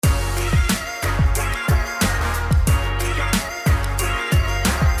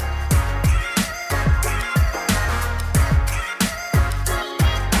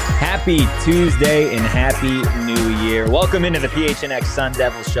Happy Tuesday and Happy New Year. Welcome into the PHNX Sun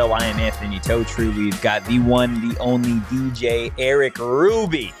Devil Show. I am Anthony Totru. We've got the one, the only DJ Eric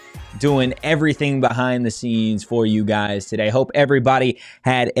Ruby doing everything behind the scenes for you guys today. Hope everybody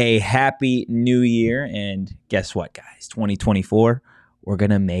had a happy new year. And guess what, guys? 2024, we're going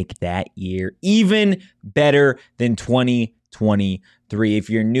to make that year even better than 2023.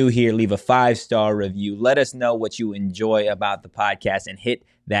 If you're new here, leave a 5-star review. Let us know what you enjoy about the podcast and hit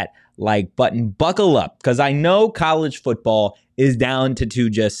that like button. Buckle up, because I know college football is down to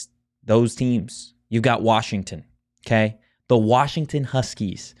just those teams. You've got Washington, okay? The Washington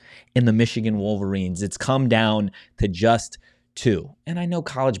Huskies and the Michigan Wolverines. It's come down to just two. And I know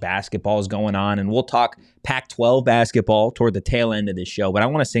college basketball is going on, and we'll talk Pac-12 basketball toward the tail end of this show, but I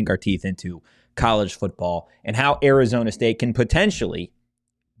want to sink our teeth into college football and how Arizona State can potentially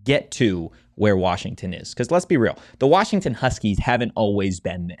get to where Washington is. Because let's be real, the Washington Huskies haven't always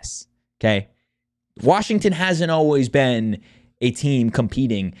been this, okay? Washington hasn't always been a team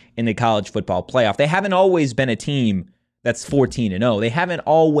competing in the college football playoff. They haven't always been a team that's 14-0. They haven't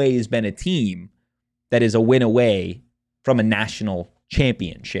always been a team that is a win away from a national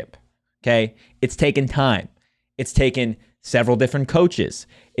championship, okay? It's taken time. It's taken several different coaches.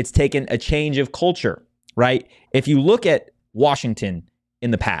 It's taken a change of culture, right? If you look at Washington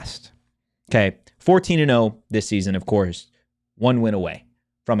in the past, okay, 14-0 this season, of course, one win away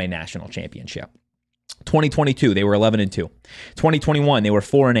from a national championship. 2022, they were 11-2. 2021, they were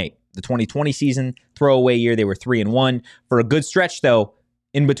 4-8. The 2020 season, throwaway year, they were 3-1. For a good stretch, though,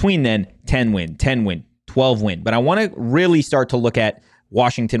 in between then, 10 win, 12 win. But I want to really start to look at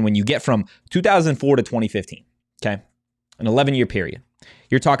Washington when you get from 2004 to 2015, okay? An 11-year period.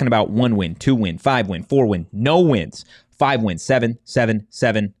 You're talking about 1 win, 2 win, 5 win, 4 win, no wins, 5 wins, 7, 7,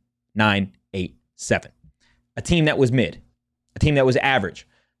 7, 9, 8, 7. A team that was mid, a team that was average,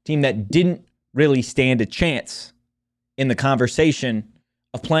 a team that didn't really stand a chance in the conversation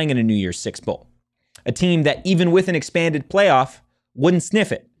of playing in a New Year's Six Bowl. A team that even with an expanded playoff wouldn't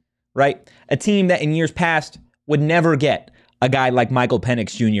sniff it, right? A team that in years past would never get a guy like Michael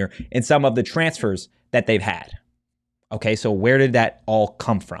Penix Jr. and some of the transfers that they've had. Okay, so where did that all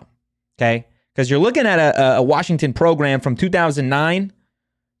come from? Okay, because you're looking at a Washington program from 2009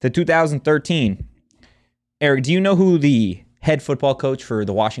 to 2013. Eric, do you know who the head football coach for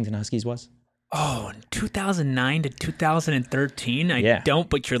the Washington Huskies was? Oh, 2009 to 2013? I don't,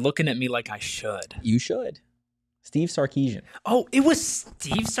 but you're looking at me like I should. You should. Steve Sarkisian. Oh, it was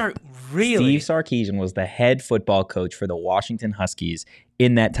Steve Really? Steve Sarkisian was the head football coach for the Washington Huskies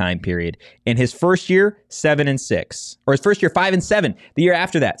in that time period. In his first year, 7-6. Or his first year, 5-7. The year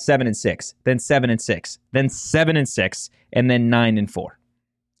after that, 7-6. Then 7-6. Then 7-6. And then 9-4.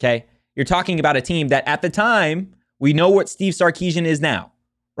 Okay? You're talking about a team that at the time, we know what Steve Sarkisian is now,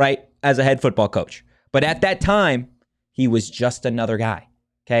 right? As a head football coach. But at that time, he was just another guy.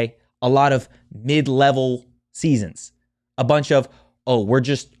 Okay? A lot of mid-level seasons. A bunch of, we're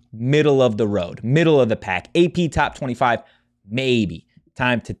just middle of the road, middle of the pack, AP top 25, maybe.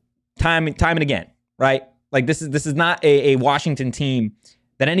 Time and again, right? Like this is not a Washington team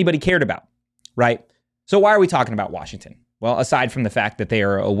that anybody cared about, right? So why are we talking about Washington? Well, aside from the fact that they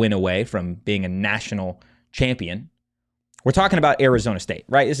are a win away from being a national champion, we're talking about Arizona State,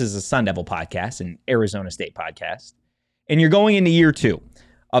 right? This is a Sun Devil podcast, an Arizona State podcast. And you're going into year 2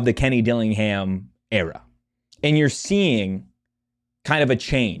 of the Kenny Dillingham era. And you're seeing kind of a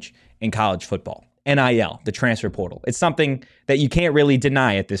change in college football. NIL, the transfer portal. It's something that you can't really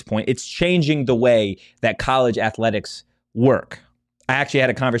deny at this point. It's changing the way that college athletics work. I actually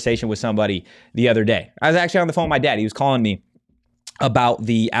had a conversation with somebody the other day. I was actually on the phone with my dad. He was calling me about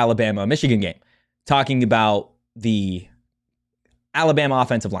the Alabama-Michigan game, talking about the Alabama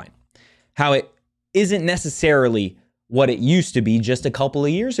offensive line, how it isn't necessarily what it used to be just a couple of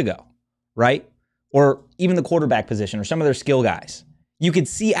years ago, right? Or even the quarterback position or some of their skill guys. You could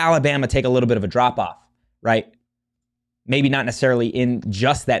see Alabama take a little bit of a drop-off, right? Maybe not necessarily in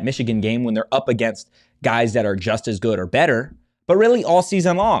just that Michigan game when they're up against guys that are just as good or better, but really all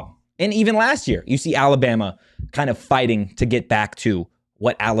season long. And even last year, you see Alabama kind of fighting to get back to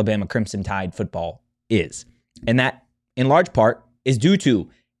what Alabama Crimson Tide football is. And that, in large part, is due to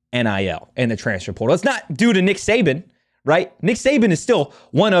NIL and the transfer portal. It's not due to Nick Saban, right? Nick Saban is still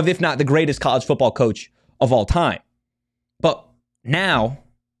one of, if not the greatest college football coach of all time. But now,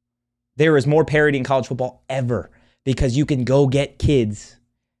 there is more parity in college football ever because you can go get kids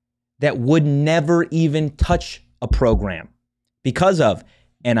that would never even touch a program because of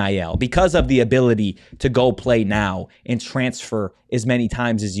NIL, because of the ability to go play now and transfer as many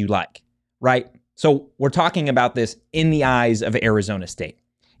times as you like, right? So we're talking about this in the eyes of Arizona State.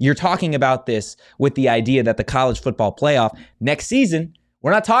 You're talking about this with the idea that the college football playoff next season,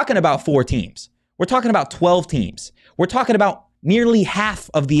 we're not talking about 4 teams. We're talking about 12 teams. We're talking about nearly half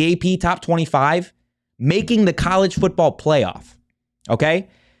of the AP top 25 making the college football playoff. Okay?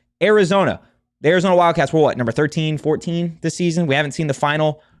 Arizona, the Arizona Wildcats were what, number 13, 14 this season? We haven't seen the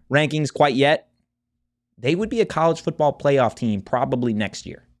final rankings quite yet. They would be a college football playoff team probably next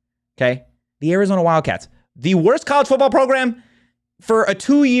year. Okay? The Arizona Wildcats, the worst college football program for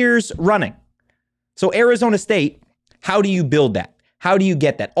 2 years running. So Arizona State, how do you build that? How do you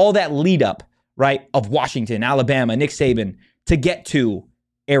get that? All that lead up, right, of Washington, Alabama, Nick Saban, to get to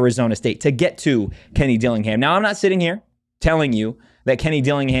Arizona State, to get to Kenny Dillingham. Now, I'm not sitting here telling you that Kenny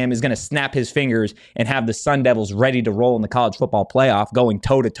Dillingham is going to snap his fingers and have the Sun Devils ready to roll in the college football playoff, going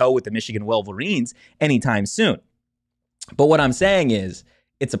toe-to-toe with the Michigan Wolverines anytime soon. But what I'm saying is,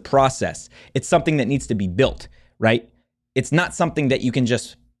 it's a process. It's something that needs to be built, right? It's not something that you can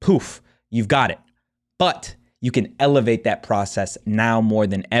just poof, you've got it. But you can elevate that process now more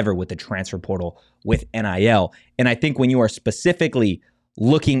than ever with the transfer portal, with NIL. And I think when you are specifically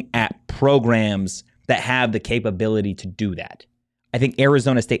looking at programs that have the capability to do that, I think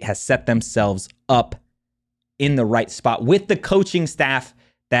Arizona State has set themselves up in the right spot with the coaching staff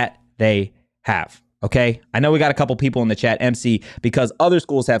that they have. Okay? I know we got a couple people in the chat, MC, because other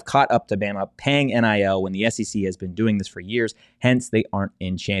schools have caught up to Bama paying NIL when the SEC has been doing this for years. Hence, they aren't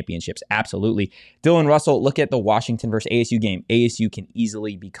in championships. Absolutely. Dylan Russell, look at the Washington versus ASU game. ASU can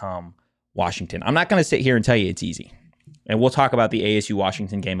easily become Washington. I'm not going to sit here and tell you it's easy. And we'll talk about the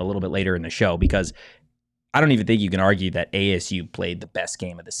ASU-Washington game a little bit later in the show, because I don't even think you can argue that ASU played the best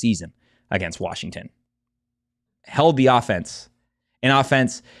game of the season against Washington. Held the offense, an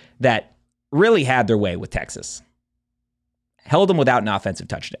offense that really had their way with Texas. Held them without an offensive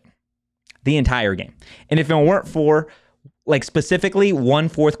touchdown the entire game. And if it weren't for, like, specifically one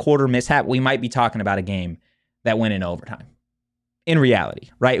fourth quarter mishap, we might be talking about a game that went in overtime. In reality,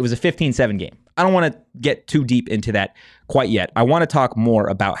 right? It was a 15-7 game. I don't want to get too deep into that quite yet. I want to talk more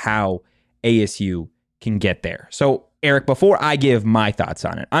about how ASU can get there. So, Eric, before I give my thoughts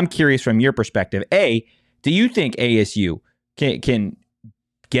on it, I'm curious from your perspective. A, do you think ASU can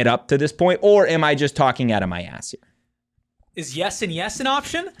get up to this point, or am I just talking out of my ass here? Is yes and yes an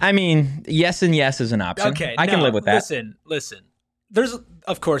option? I mean, yes and yes is an option. Okay, I can live with that. Listen. There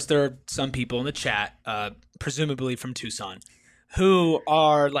are some people in the chat, presumably from Tucson, who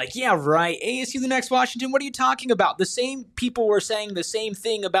are like, yeah, right, ASU the next Washington. What are you talking about? The same people were saying the same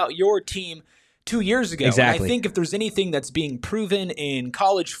thing about your team 2 years ago. Exactly. And I think if there's anything that's being proven in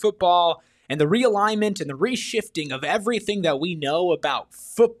college football and the realignment and the reshifting of everything that we know about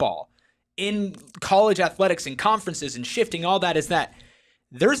football in college athletics and conferences and shifting all that, is that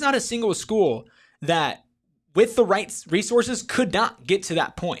there's not a single school that with the right resources could not get to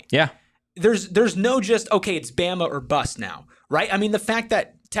that point. Yeah. There's no just, okay, it's Bama or bust now, right? I mean, the fact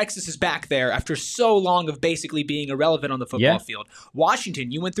that Texas is back there after so long of basically being irrelevant on the football field.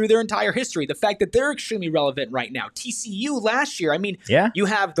 Washington, you went through their entire history. The fact that they're extremely relevant right now. TCU last year, I mean, you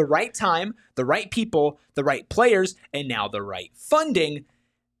have the right time, the right people, the right players, and now the right funding.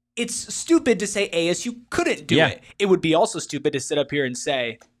 It's stupid to say ASU couldn't do it. It would be also stupid to sit up here and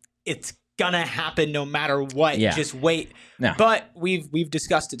say it's gonna happen no matter what. Yeah. Just wait. No. But we've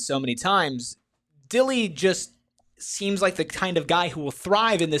discussed it so many times. Dilly just seems like the kind of guy who will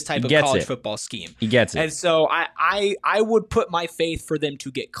thrive in this type of college football scheme. He gets it. And so I would put my faith for them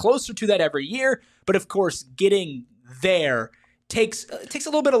to get closer to that every year. But of course, getting there takes a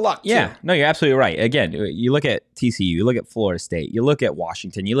little bit of luck, too. No, you're absolutely right. Again, you look at TCU, you look at Florida State, you look at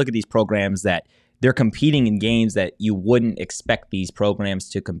Washington, you look at these programs that they're competing in games that you wouldn't expect these programs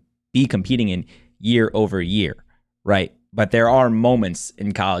to be competing in year over year, right? But there are moments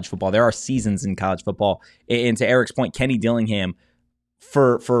in college football. There are seasons in college football. And to Eric's point, Kenny Dillingham,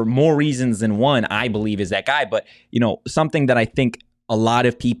 for more reasons than one, I believe is that guy. But, something that I think a lot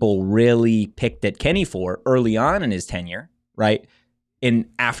of people really picked at Kenny for early on in his tenure, right? And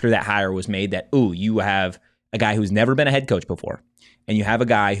after that hire was made, that, you have a guy who's never been a head coach before, and you have a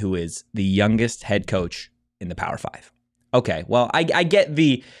guy who is the youngest head coach in the Power Five. Okay, well, I get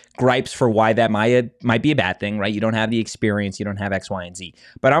the gripes for why that might be a bad thing, right? You don't have the experience, you don't have X, Y, and Z.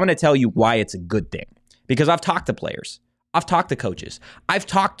 But I'm going to tell you why it's a good thing. Because I've talked to players, I've talked to coaches, I've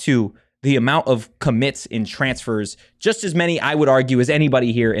talked to the amount of commits in transfers, just as many, I would argue, as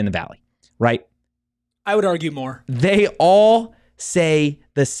anybody here in the Valley, right? I would argue more. They all say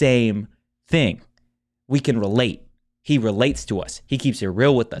the same thing. We can relate. He relates to us. He keeps it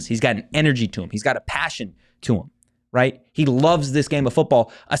real with us. He's got an energy to him. He's got a passion to him. Right? He loves this game of football,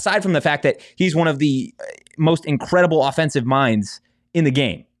 aside from the fact that he's one of the most incredible offensive minds in the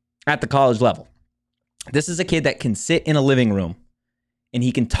game. at the college level. This is a kid that can sit in a living room and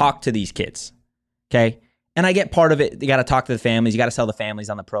he can talk to these kids, okay? And I get part of it. You got to talk to the families. You got to sell the families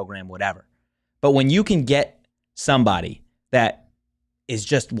on the program, whatever. But when you can get somebody that is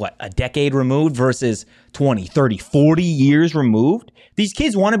just, a decade removed versus 20, 30, 40 years removed, these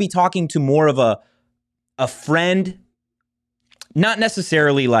kids want to be talking to more of a friend, not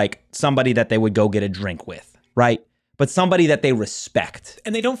necessarily like somebody that they would go get a drink with, right? But somebody that they respect.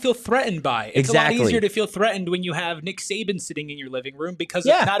 And they don't feel threatened by. It's exactly. a lot easier to feel threatened when you have Nick Saban sitting in your living room because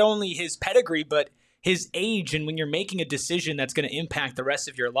of not only his pedigree, but his age. And when you're making a decision that's going to impact the rest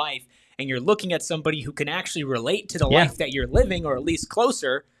of your life, and you're looking at somebody who can actually relate to the life that you're living, or at least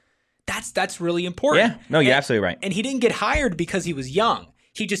closer, that's really important. Yeah, no, you're absolutely right. And he didn't get hired because he was young.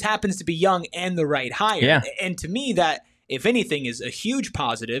 He just happens to be young and the right hire. Yeah. And to me, that, if anything, is a huge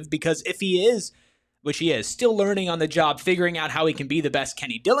positive, because if he is, which he is, still learning on the job, figuring out how he can be the best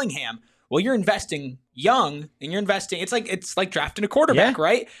Kenny Dillingham, well, you're investing young, and you're investing, it's like drafting a quarterback,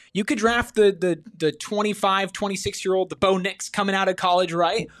 right? You could draft the 25, 26-year-old, the Bo Nix coming out of college,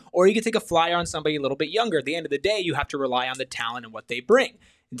 right? Or you could take a flyer on somebody a little bit younger. At the end of the day, you have to rely on the talent and what they bring.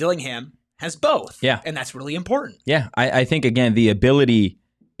 Dillingham has both. Yeah. And that's really important. Yeah. I think, again, the ability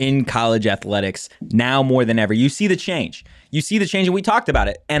in college athletics now more than ever, you see the change. You see the change, and we talked about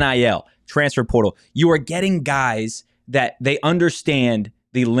it. NIL, transfer portal. You are getting guys that they understand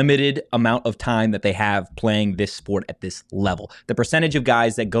the limited amount of time that they have playing this sport at this level. The percentage of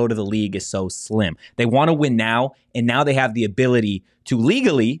guys that go to the league is so slim. They want to win now, and now they have the ability to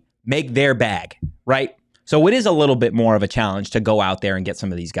legally make their bag, right? So it is a little bit more of a challenge to go out there and get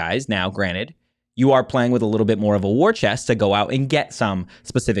some of these guys. Now, granted, you are playing with a little bit more of a war chest to go out and get some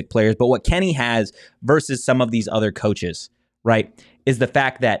specific players. But what Kenny has versus some of these other coaches, right, is the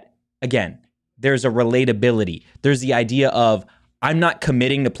fact that, again, there's a relatability. There's the idea of, I'm not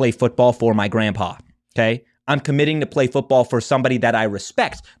committing to play football for my grandpa, okay? I'm committing to play football for somebody that I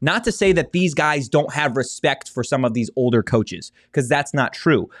respect. Not to say that these guys don't have respect for some of these older coaches, because that's not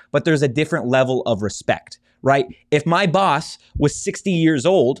true. But there's a different level of respect, right? If my boss was 60 years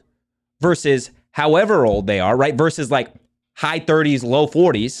old versus however old they are, right? Versus like high 30s, low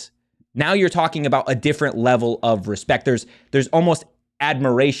 40s, now you're talking about a different level of respect. There's almost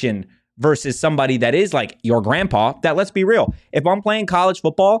admiration versus somebody that is like your grandpa, that, let's be real, if I'm playing college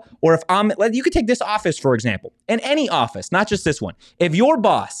football, or if you could take this office, for example, and any office, not just this one. If your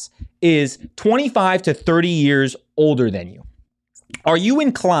boss is 25 to 30 years older than you, are you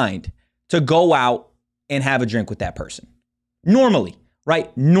inclined to go out and have a drink with that person? Normally,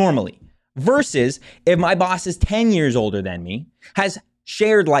 right? Normally. Versus if my boss is 10 years older than me, has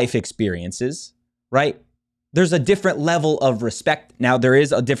shared life experiences, right? There's a different level of respect. Now, there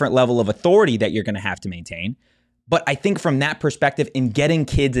is a different level of authority that you're going to have to maintain. But I think from that perspective, in getting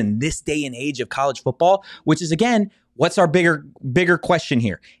kids in this day and age of college football, which is, again, what's our bigger question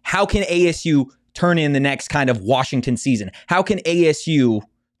here? How can ASU turn in the next kind of Washington season? How can ASU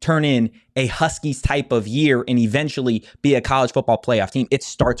turn in a Huskies type of year and eventually be a college football playoff team? It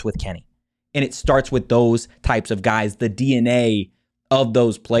starts with Kenny. And it starts with those types of guys, the DNA of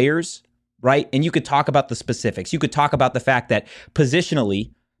those players, right? And you could talk about the specifics. You could talk about the fact that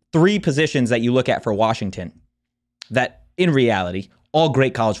positionally, 3 positions that you look at for Washington that in reality, all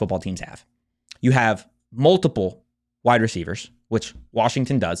great college football teams have. You have multiple wide receivers, which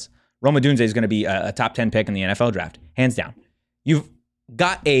Washington does. Roma Dunze is going to be a top 10 pick in the NFL draft, hands down. You've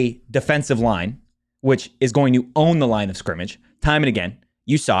got a defensive line, which is going to own the line of scrimmage time and again.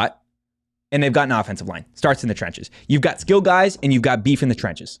 You saw it. And they've got an offensive line. Starts in the trenches. You've got skill guys and you've got beef in the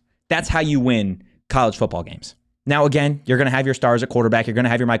trenches. That's how you win college football games. Now, again, you're going to have your stars at quarterback. You're going to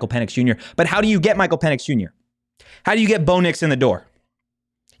have your Michael Penix Jr. But how do you get Michael Penix Jr.? How do you get Bo Nix in the door?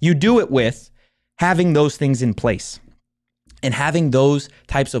 You do it with having those things in place. And having those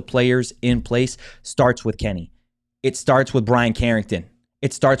types of players in place starts with Kenny. It starts with Brian Carrington.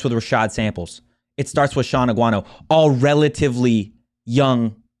 It starts with Rashad Samples. It starts with Sean Aguano. All relatively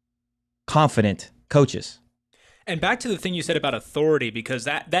young, confident coaches. And back to the thing you said about authority, because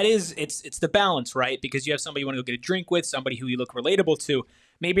that is it's the balance, right? Because you have somebody you want to go get a drink with, somebody who you look relatable to.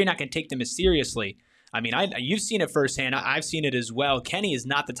 Maybe you're not going to take them as seriously. I mean, you've seen it firsthand. I've seen it as well. Kenny is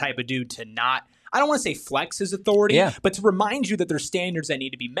not the type of dude to not, I don't want to say flex his authority, but to remind you that there's standards that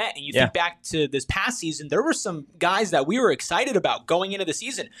need to be met. And you think back to this past season, there were some guys that we were excited about going into the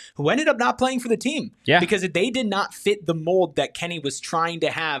season who ended up not playing for the team because they did not fit the mold that Kenny was trying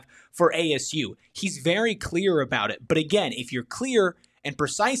to have for ASU. He's very clear about it. But again, if you're clear and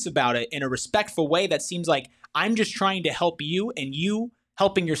precise about it in a respectful way that seems like I'm just trying to help you and you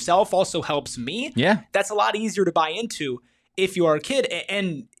helping yourself also helps me, that's a lot easier to buy into. if you are a kid.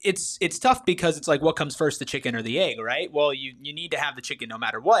 And it's tough because it's like, what comes first, the chicken or the egg, right? Well, you need to have the chicken no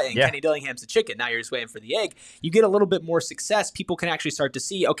matter what. And Kenny Dillingham's the chicken. Now you're just waiting for the egg. You get a little bit more success. People can actually start to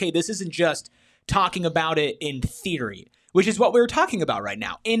see, okay, this isn't just talking about it in theory, which is what we were talking about right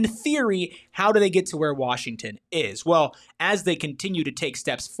now. In theory, how do they get to where Washington is? Well, as they continue to take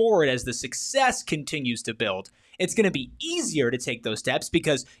steps forward, as the success continues to build, it's going to be easier to take those steps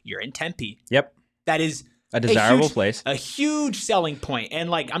because you're in Tempe. Yep. That is a desirable place. A huge selling point. And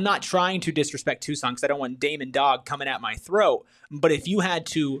like, I'm not trying to disrespect Tucson because I don't want Damon Dog coming at my throat. But if you had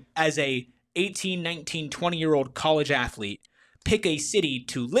to, as a 18, 19, 20-year-old college athlete, pick a city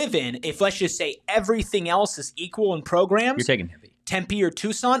to live in, if let's just say everything else is equal in programs, you're taking Tempe or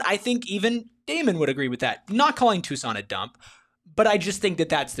Tucson, I think even Damon would agree with that. Not calling Tucson a dump, but I just think that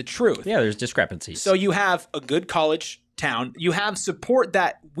that's the truth. Yeah, there's discrepancies. So you have a good college town. You have support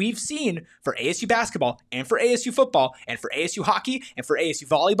that we've seen for ASU basketball and for ASU football and for ASU hockey and for ASU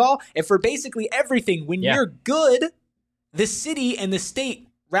volleyball and for basically everything. When you're good, the city and the state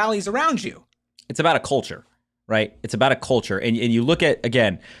rallies around you. It's about a culture. Right? It's about a culture. And you look at,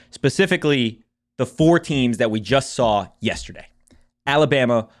 again, specifically the 4 teams that we just saw yesterday.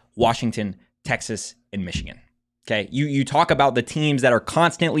 Alabama, Washington, Texas, and Michigan. Okay? You talk about the teams that are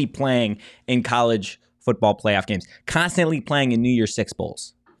constantly playing in college football playoff games, constantly playing in New Year's Six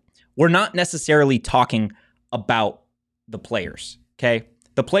Bowls. We're not necessarily talking about the players. Okay?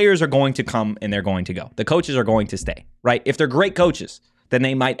 The players are going to come and they're going to go. The coaches are going to stay. Right? If they're great coaches, then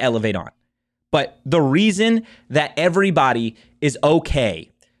they might elevate on. But the reason that everybody is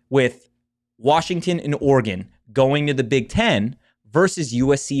okay with Washington and Oregon going to the Big Ten versus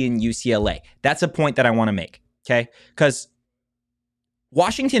USC and UCLA, that's a point that I want to make, okay? Because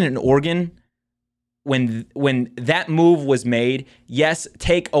Washington and Oregon, when that move was made, yes,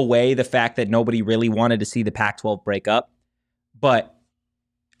 take away the fact that nobody really wanted to see the Pac-12 break up, but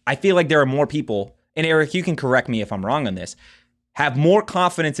I feel like there are more people, and Eric, you can correct me if I'm wrong on this, have more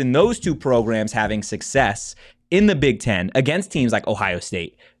confidence in those 2 programs having success in the Big Ten against teams like Ohio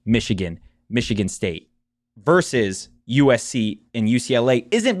State, Michigan, Michigan State versus USC and UCLA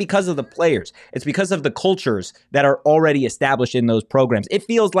isn't because of the players. It's because of the cultures that are already established in those programs. It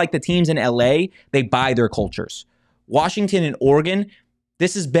feels like the teams in LA, they buy their cultures. Washington and Oregon,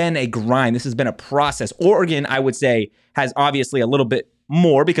 this has been a grind. This has been a process. Oregon, I would say, has obviously a little bit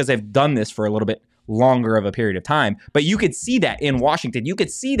more because they've done this for a little bit longer of a period of time. But you could see that in Washington. You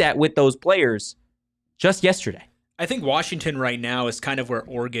could see that with those players just yesterday. I think Washington right now is kind of where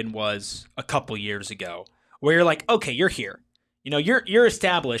Oregon was a couple years ago, where you're like, okay, you're here. You know, you're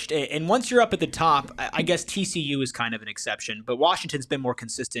established. And once you're up at the top, I guess TCU is kind of an exception. But Washington's been more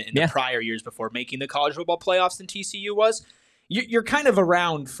consistent in the prior years before making the college football playoffs than TCU was. You're kind of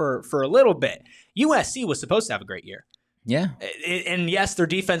around for a little bit. USC was supposed to have a great year. Yeah. And yes, their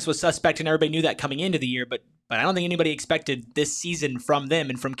defense was suspect, and everybody knew that coming into the year, but I don't think anybody expected this season from them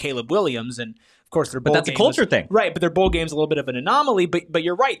and from Caleb Williams. And of course, their bowl But that's a culture thing. Right, but their bowl game's a little bit of an anomaly, but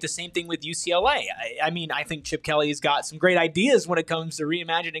you're right. The same thing with UCLA. I mean, I think Chip Kelly's got some great ideas when it comes to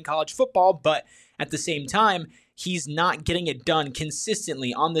reimagining college football, but at the same time, he's not getting it done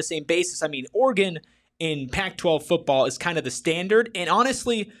consistently on the same basis. I mean, Oregon in Pac-12 football is kind of the standard, and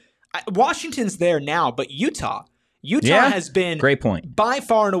honestly, Washington's there now, but Utah has been great point. By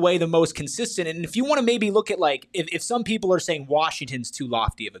far and away the most consistent. And if you want to maybe look at like if some people are saying Washington's too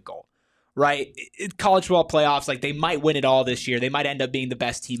lofty of a goal, right? College football playoffs, like they might win it all this year. They might end up being the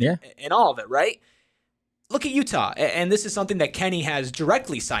best team in all of it, right? Look at Utah. And this is something that Kenny has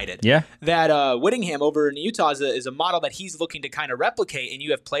directly cited. Yeah. That Whittingham over in Utah is a model that he's looking to kind of replicate. And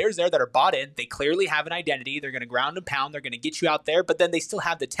you have players there that are bought in. They clearly have an identity. They're going to ground and pound. They're going to get you out there. But then they still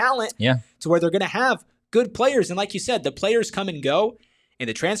have the talent to where they're going to have good players. And like you said, the players come and go in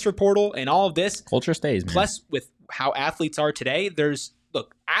the transfer portal and all of this. Culture stays, man. Plus, with how athletes are today,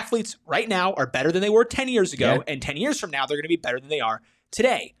 athletes right now are better than they were 10 years ago. And 10 years from now, they're going to be better than they are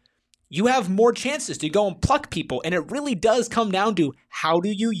today. You have more chances to go and pluck people. And it really does come down to how do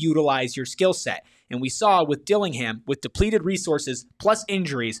you utilize your skill set? And we saw with Dillingham, with depleted resources, plus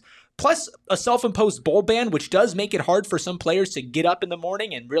injuries, plus a self-imposed bowl ban, which does make it hard for some players to get up in the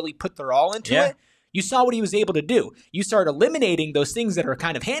morning and really put their all into it. You saw what he was able to do. You start eliminating those things that are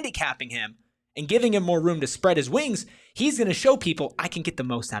kind of handicapping him and giving him more room to spread his wings. He's going to show people, I can get the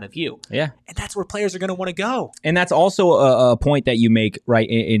most out of you. Yeah. And that's where players are going to want to go. And that's also a point that you make, right,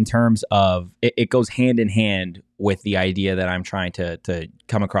 in terms of it goes hand in hand with the idea that I'm trying to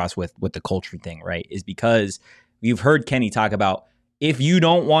come across with the culture thing, right, is because you've heard Kenny talk about if you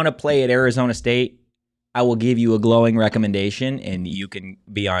don't want to play at Arizona State, I will give you a glowing recommendation and you can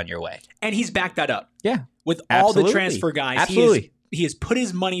be on your way. And he's backed that up. Yeah. with all the transfer guys. Absolutely. He has put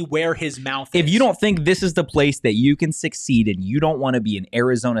his money where his mouth is. If you don't think this is the place that you can succeed and you don't want to be an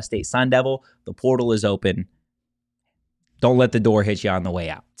Arizona State Sun Devil, the portal is open. Don't let the door hit you on the way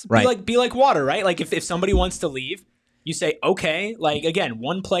out. Right? Be like water, right? Like if somebody wants to leave, you say, okay, like again,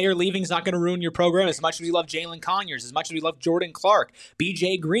 one player leaving is not going to ruin your program as much as we love Jalen Conyers, as much as we love Jordan Clark,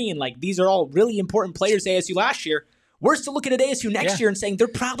 BJ Green. Like these are all really important players to ASU last year. We're still looking at ASU next year and saying they're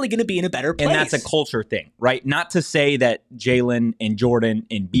probably going to be in a better place. And that's a culture thing, right? Not to say that Jalen and Jordan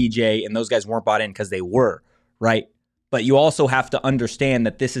and BJ and those guys weren't bought in because they were, right? But you also have to understand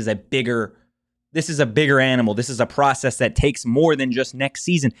that this is a bigger animal. This is a process that takes more than just next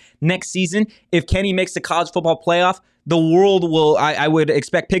season. Next season, if Kenny makes the college football playoff, the world will, I would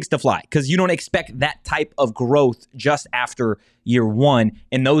expect pigs to fly because you don't expect that type of growth just after year one.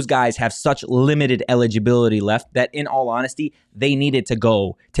 And those guys have such limited eligibility left that in all honesty, they needed to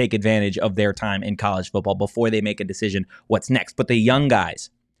go take advantage of their time in college football before they make a decision what's next. But the young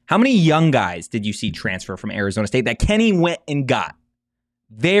guys, how many young guys did you see transfer from Arizona State that Kenny went and got?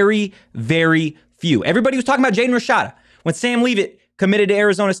 Very, very few. Everybody was talking about Jaden Rashada. When Sam Leavitt committed to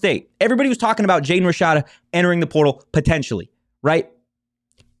Arizona State, everybody was talking about Jaden Rashada entering the portal potentially, right?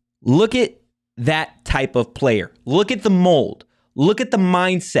 Look at that type of player. Look at the mold. Look at the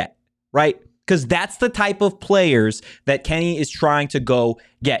mindset, right? Because that's the type of players that Kenny is trying to go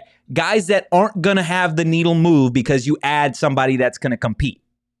get. Guys that aren't going to have the needle move because you add somebody that's going to compete.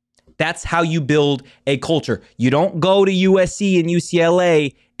 That's how you build a culture. You don't go to USC and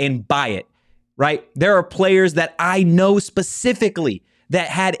UCLA and buy it. Right? There are players that I know specifically that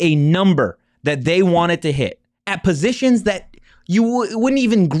had a number that they wanted to hit at positions that you wouldn't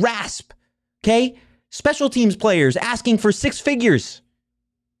even grasp. Okay? Special teams players asking for 6 figures.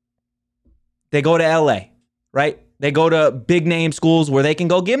 They go to LA, right? They go to big name schools where they can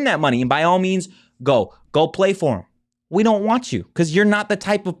go give them that money. And by all means, go play for them. We don't want you because you're not the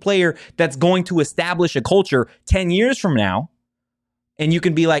type of player that's going to establish a culture 10 years from now. And you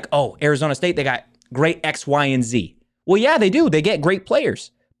can be like, oh, Arizona State, they got great X, Y, and Z. Well, yeah, they do. They get great players.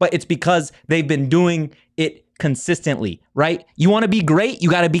 But it's because they've been doing it consistently, right? You want to be great,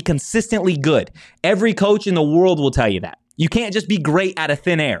 you got to be consistently good. Every coach in the world will tell you that. You can't just be great out of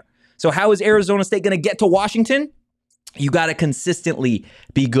thin air. So how is Arizona State going to get to Washington? You got to consistently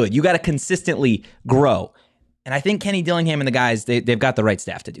be good. You got to consistently grow. And I think Kenny Dillingham and the guys, they've got the right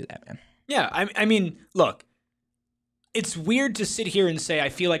staff to do that, man. Yeah, I mean, look. It's weird to sit here and say, I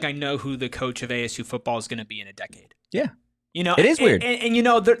feel like I know who the coach of ASU football is going to be in a decade. Yeah. You know, it is weird. And you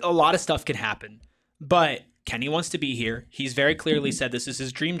know, a lot of stuff can happen. But Kenny wants to be here. He's very clearly said this is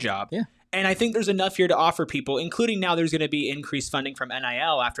his dream job. Yeah. And I think there's enough here to offer people, including now there's going to be increased funding from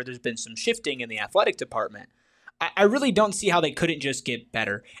NIL after there's been some shifting in the athletic department. I really don't see how they couldn't just get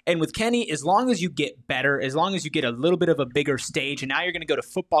better. And with Kenny, as long as you get better, as long as you get a little bit of a bigger stage, and now you're going to go to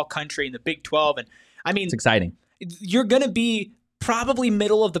football country in the Big 12. And I mean, it's exciting. You're going to be probably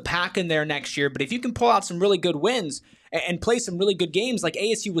middle of the pack in there next year, but if you can pull out some really good wins and play some really good games like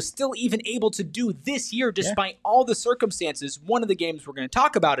ASU was still even able to do this year despite all the circumstances, one of the games we're going to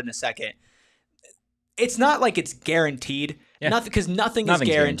talk about in a second, it's not like it's guaranteed, because nothing is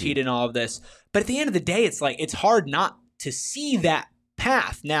guaranteed in all of this. But at the end of the day, it's like it's hard not to see that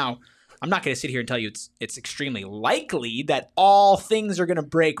path. Now, I'm not going to sit here and tell you it's extremely likely that all things are going to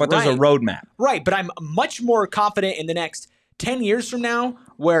break right. But there's a roadmap. Right, but I'm much more confident in the next 10 years from now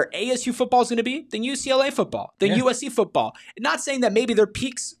where ASU football is going to be than UCLA football, than USC football. Not saying that maybe their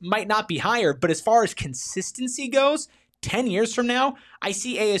peaks might not be higher, but as far as consistency goes, 10 years from now, I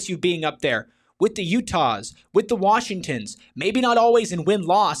see ASU being up there with the Utahs, with the Washingtons, maybe not always in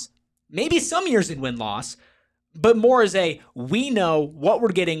win-loss, maybe some years in win-loss, but more as we know what we're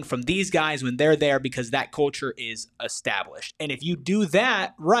getting from these guys when they're there because that culture is established. And if you do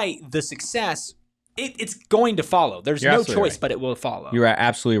that right, the success, it's going to follow. There's no choice, but it will follow. You're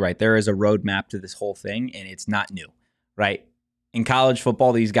absolutely right. There is a roadmap to this whole thing, and it's not new, right? In college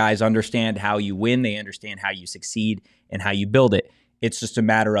football, these guys understand how you win. They understand how you succeed and how you build it. It's just a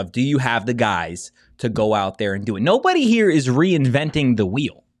matter of, do you have the guys to go out there and do it? Nobody here is reinventing the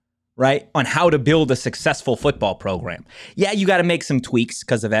wheel, right, on how to build a successful football program. Yeah, you got to make some tweaks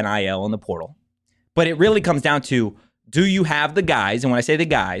because of NIL and the portal. But it really comes down to, do you have the guys, and when I say the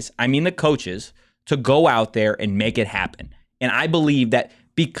guys, I mean the coaches, to go out there and make it happen? And I believe that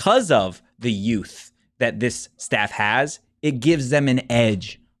because of the youth that this staff has, it gives them an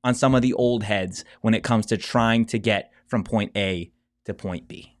edge on some of the old heads when it comes to trying to get from point A to point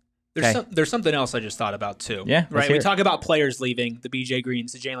B. There's something else I just thought about too. Yeah, right. We talk about players leaving, the BJ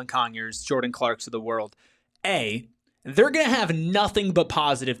Greens, the Jalen Conyers, Jordan Clarks of the world. they're going to have nothing but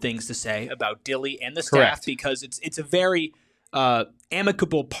positive things to say about Dilly and the staff. Correct. Because it's a very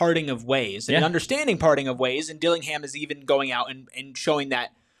amicable parting of ways, and an understanding parting of ways, and Dillingham is even going out and showing that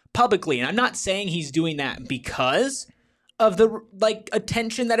publicly. And I'm not saying he's doing that because of the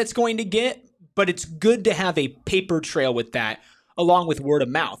attention that it's going to get, but it's good to have a paper trail with that, along with word of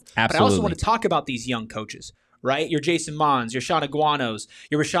mouth. Absolutely. But I also want to talk about these young coaches, right? Your Jason Mons, your Sean Iguanos,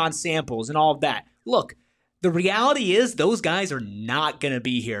 your Rashawn Samples, and all of that. Look, the reality is those guys are not going to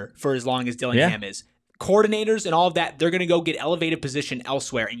be here for as long as Dillingham is. Coordinators and all of that, they're going to go get elevated position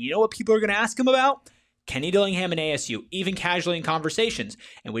elsewhere. And you know what people are going to ask him about? Kenny Dillingham and ASU, even casually in conversations.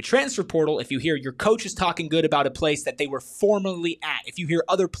 And with Transfer Portal, if you hear your coaches talking good about a place that they were formerly at, if you hear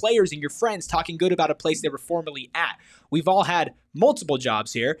other players and your friends talking good about a place they were formerly at, we've all had multiple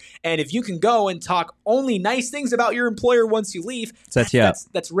jobs here. And if you can go and talk only nice things about your employer once you leave,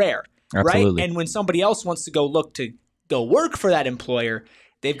 that's rare. Absolutely. Right? And when somebody else wants to go look to go work for that employer,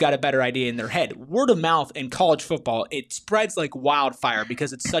 they've got a better idea in their head. Word of mouth in college football, it spreads like wildfire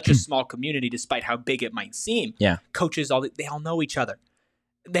because it's such a small community despite how big it might seem. Yeah. Coaches, they all know each other.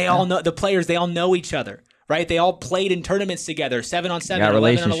 They all know the players, they all know each other, right? They all played in tournaments together, 7-on-7,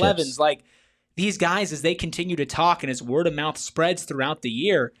 11-on-11s. Like these guys, as they continue to talk and as word of mouth spreads throughout the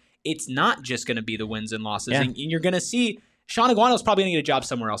year, it's not just going to be the wins and losses. And you're going to see Sean Iguano is probably going to get a job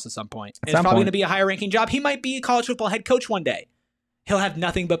somewhere else at some point. It's probably going to be a higher ranking job. He might be a college football head coach one day. He'll have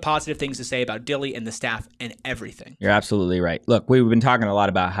nothing but positive things to say about Dilly and the staff and everything. You're absolutely right. Look, we've been talking a lot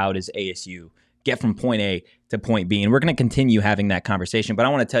about how does ASU get from point A to point B, and we're going to continue having that conversation, but I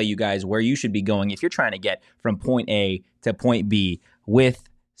want to tell you guys where you should be going if you're trying to get from point A to point B with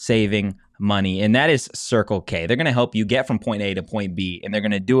saving money, and that is Circle K. They're going to help you get from point A to point B, and they're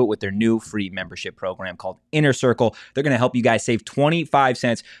going to do it with their new free membership program called Inner Circle. They're going to help you guys save 25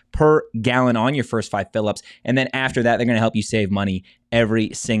 cents per gallon on your first 5 fill-ups, and then after that, they're going to help you save money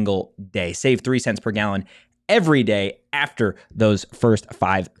every single day. Save 3 cents per gallon every day after those first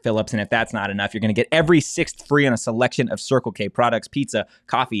 5 fill-ups. And if that's not enough, you're going to get every 6th free on a selection of Circle K products, pizza,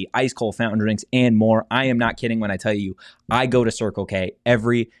 coffee, ice cold fountain drinks, and more. I am not kidding when I tell you I go to Circle K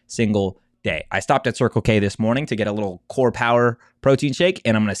every single day. I stopped at Circle K this morning to get a little Core Power protein shake,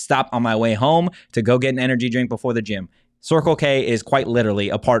 and I'm going to stop on my way home to go get an energy drink before the gym. Circle K is quite literally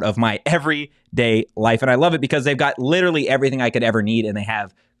a part of my everyday life, and I love it because they've got literally everything I could ever need, and they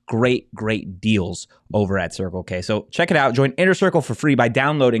have great deals over at Circle K. So check it out. Join Inner Circle for free by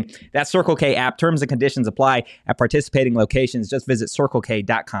downloading that Circle K app. Terms and conditions apply at participating locations. Just visit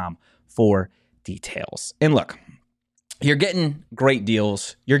CircleK.com for details. And look, you're getting great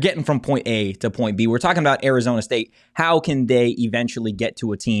deals. You're getting from point A to point B. We're talking about Arizona State. How can they eventually get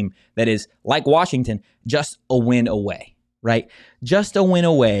to a team that is, like Washington, just a win away, right? Just a win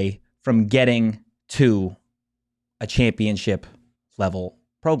away from getting to a championship level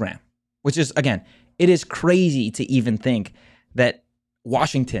program, which is, again, it is crazy to even think that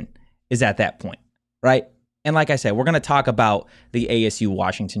Washington is at that point, right? And like I said, we're going to talk about the ASU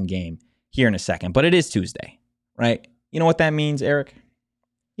Washington game here in a second, but it is Tuesday, right? You know what that means, Eric?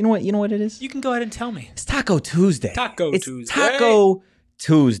 You know what it is? You can go ahead and tell me. It's Taco Tuesday. It's Taco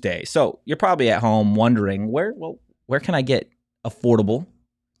Tuesday. So you're probably at home wondering where can I get affordable,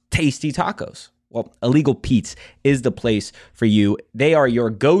 tasty tacos? Well, Illegal Pete's is the place for you. They are your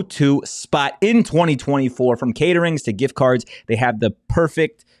go-to spot in 2024. From caterings to gift cards, they have the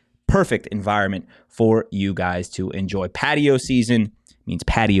perfect environment for you guys to enjoy. Patio season means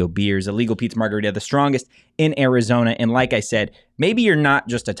patio beers. Illegal Pete's Margarita, the strongest in Arizona. And like I said, maybe you're not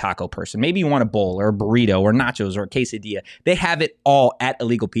just a taco person. Maybe you want a bowl or a burrito or nachos or a quesadilla. They have it all at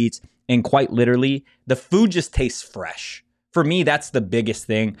Illegal Pete's. And quite literally, the food just tastes fresh. For me, that's the biggest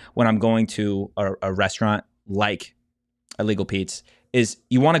thing when I'm going to a restaurant like Illegal Pete's is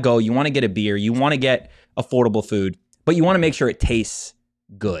you want to go, you want to get a beer, you want to get affordable food, but you want to make sure it tastes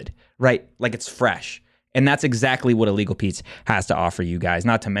good, right? Like it's fresh. And that's exactly what Illegal Pete's has to offer you guys.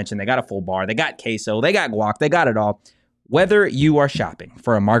 Not to mention they got a full bar, they got queso, they got guac, they got it all. Whether you are shopping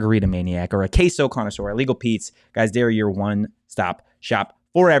for a margarita maniac or a queso connoisseur, Illegal Pete's, guys, they're your one-stop shop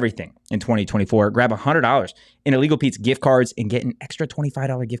for everything in 2024. Grab $100 in Illegal Pete's gift cards and get an extra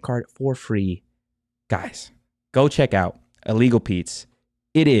 $25 gift card for free. Guys, go check out Illegal Pete's.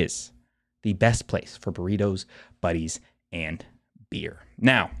 It is the best place for burritos, buddies, and beer.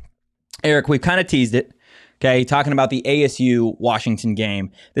 Now, Eric, we've kind of teased it, okay, talking about the ASU Washington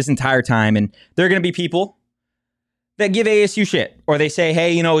game this entire time, and there are going to be people that give ASU shit, or they say,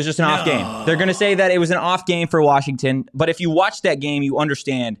 hey, it was just an off game. They're going to say that it was an off game for Washington, but if you watch that game, you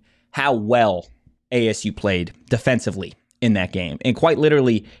understand how well ASU played defensively in that game. And quite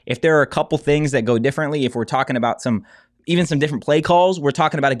literally, if there are a couple things that go differently, if we're talking about some different play calls, we're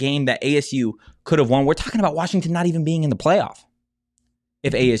talking about a game that ASU could have won. We're talking about Washington not even being in the playoff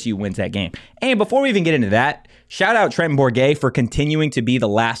if ASU wins that game. And before we even get into that, shout out Trenton Bourguet for continuing to be the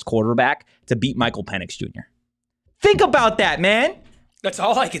last quarterback to beat Michael Penix Jr. Think about that, man. That's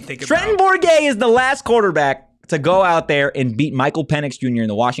all I can think about. Trenton Bourguet is the last quarterback to go out there and beat Michael Penix Jr. and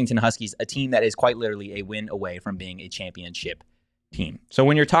the Washington Huskies, a team that is quite literally a win away from being a championship team. So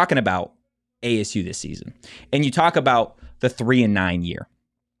when you're talking about ASU this season, and you talk about the 3-9 year,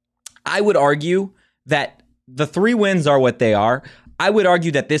 I would argue that the 3 wins are what they are. I would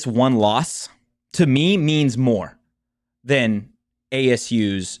argue that this one loss, to me, means more than any of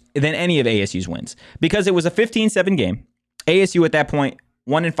ASU's wins, because it was a 15-7 game. ASU at that point,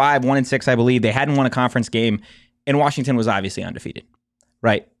 1-5, 1-6, I believe. They hadn't won a conference game, and Washington was obviously undefeated,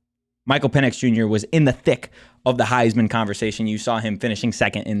 right? Michael Penix Jr. was in the thick of the Heisman conversation. You saw him finishing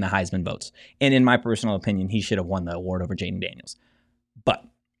second in the Heisman votes. And in my personal opinion, he should have won the award over Jaden Daniels. But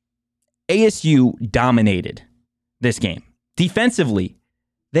ASU dominated this game. Defensively,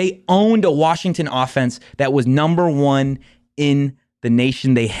 they owned a Washington offense that was number 1 in the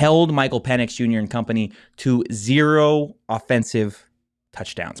nation. They held Michael Penix Jr. and company to 0 offensive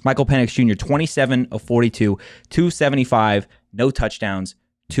touchdowns. Michael Penix Jr., 27 of 42, 275, no touchdowns,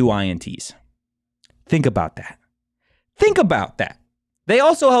 2 INTs. Think about that. Think about that. They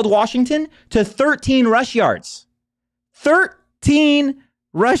also held Washington to 13 rush yards. 13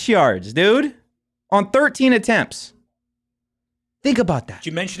 rush yards, dude, on 13 attempts. Think about that.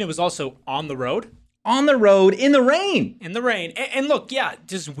 Did you mention it was also on the road? On the road, in the rain. In the rain. And look, yeah,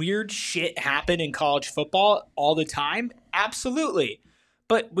 does weird shit happen in college football all the time? Absolutely.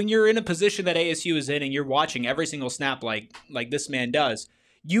 But when you're in a position that ASU is in and you're watching every single snap like this man does,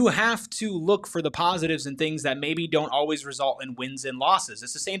 you have to look for the positives and things that maybe don't always result in wins and losses.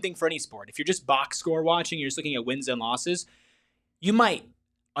 It's the same thing for any sport. If you're just box score watching, you're just looking at wins and losses, you might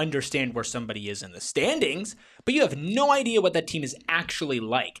understand where somebody is in the standings, but you have no idea what that team is actually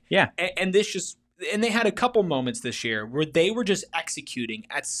like. Yeah. And they had a couple moments this year where they were just executing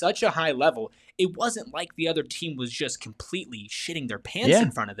at such a high level. It wasn't like the other team was just completely shitting their pants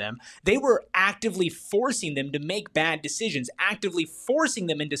in front of them. They were actively forcing them to make bad decisions, actively forcing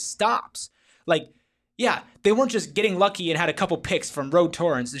them into stops. Like, yeah, they weren't just getting lucky and had a couple picks from Rode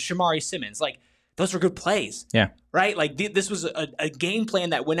Torrance and Shamari Simmons. Like, those were good plays. Yeah. Right? Like, this was a game plan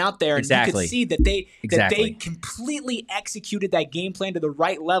that went out there, and you could see that they completely executed that game plan to the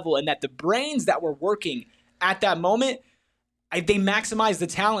right level, and that the brains that were working at that moment, they maximized the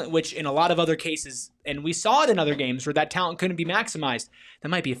talent, which in a lot of other cases, and we saw it in other games where that talent couldn't be maximized, that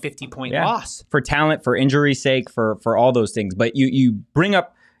might be a 50-point loss. For talent, for injury's sake, for all those things. But you bring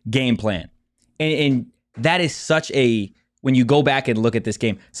up game plan, and that is such a, when you go back and look at this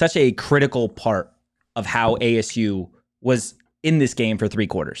game, such a critical part of how ASU was in this game for 3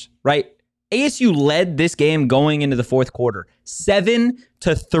 quarters, right? ASU led this game going into the 4th quarter,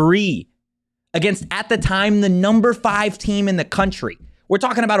 7-3 against, at the time, the number 5 team in the country. We're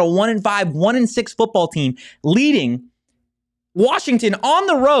talking about a 1-5, 1-6 football team leading Washington on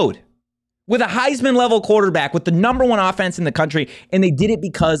the road with a Heisman level quarterback with the number 1 offense in the country. And they did it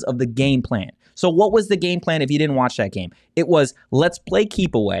because of the game plan. So what was the game plan if you didn't watch that game? It was, let's play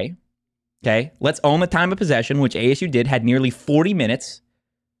keep away. Okay, let's own the time of possession, which ASU did, had nearly 40 minutes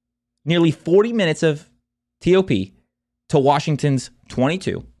of TOP to Washington's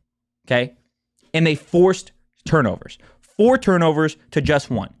 22, okay? And they forced turnovers. 4 turnovers to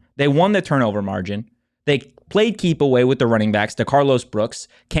just 1. They won the turnover margin. They played keep away with the running backs, to Carlos Brooks,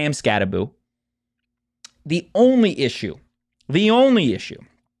 Cam Scattaboo. The only issue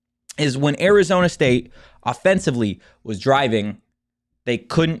is when Arizona State offensively was driving, they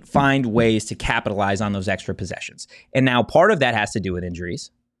couldn't find ways to capitalize on those extra possessions. And now part of that has to do with injuries.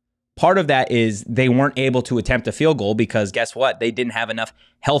 Part of that is they weren't able to attempt a field goal because guess what? They didn't have enough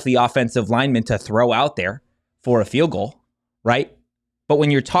healthy offensive linemen to throw out there for a field goal, right? But when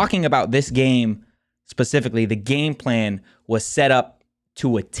you're talking about this game specifically, the game plan was set up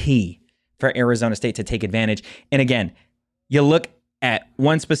to a T for Arizona State to take advantage. And again, you look at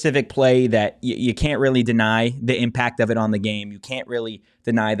one specific play that you can't really deny the impact of it on the game. You can't really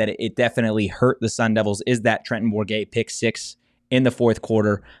deny that it definitely hurt the Sun Devils, is that Trenton Bourguet pick 6 in the 4th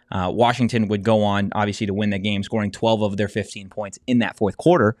quarter. Washington would go on, obviously, to win the game, scoring 12 of their 15 points in that 4th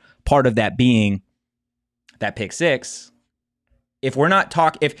quarter, part of that being that pick 6. If we're not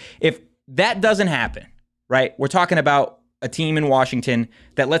if that doesn't happen, right, we're talking about a team in Washington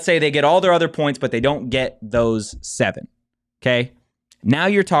that, let's say they get all their other points, but they don't get those 7, okay? Now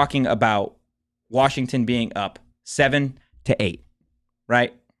you're talking about Washington being up 7 to 8,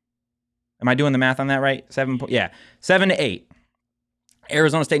 right? Am I doing the math on that right? 7 to 8.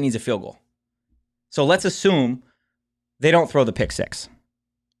 Arizona State needs a field goal. So let's assume they don't throw the pick 6.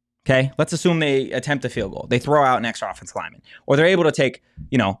 Okay? Let's assume they attempt a field goal. They throw out an extra offensive lineman. Or they're able to take,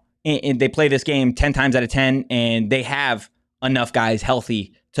 they play this game 10 times out of 10, and they have enough guys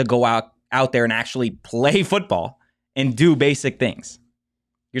healthy to go out there and actually play football and do basic things.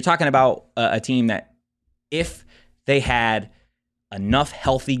 You're talking about a team that if they had enough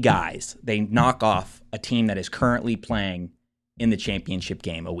healthy guys, they knock off a team that is currently playing in the championship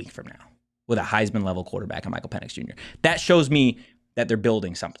game a week from now with a Heisman-level quarterback in Michael Penix Jr. That shows me that they're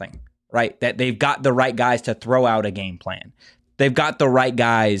building something, right? That they've got the right guys to throw out a game plan. They've got the right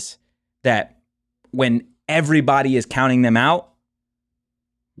guys that when everybody is counting them out,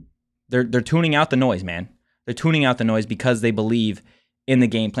 they're tuning out the noise, man. They're tuning out the noise because they believe in the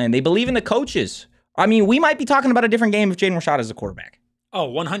game plan. They believe in the coaches. I mean, we might be talking about a different game if Jaden Rashad is a quarterback. Oh,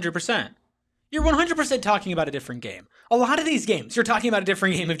 100%. You're 100% talking about a different game. A lot of these games, you're talking about a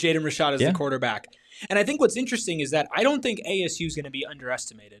different game if Jaden Rashad is the quarterback. And I think what's interesting is that I don't think ASU is going to be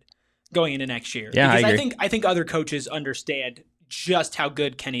underestimated going into next year. Yeah, because I agree. I think other coaches understand just how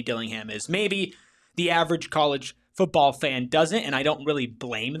good Kenny Dillingham is. Maybe the average college football fan doesn't, and I don't really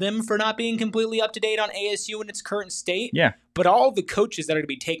blame them for not being completely up to date on ASU in its current state. Yeah. But all the coaches that are going to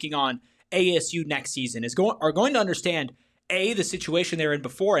be taking on ASU next season are going to understand the situation they're in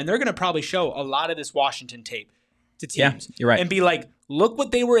before, and they're going to probably show a lot of this Washington tape to teams. Yeah, you're right. And be like, look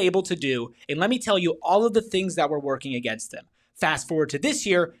what they were able to do, and let me tell you all of the things that were working against them. Fast forward to this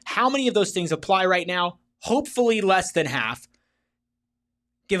year, how many of those things apply right now? Hopefully less than half.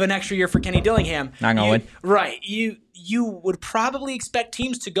 Give an extra year for Kenny Dillingham. Not going to win. Right. You would probably expect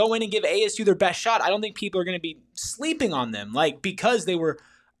teams to go in and give ASU their best shot. I don't think people are going to be sleeping on them, because they were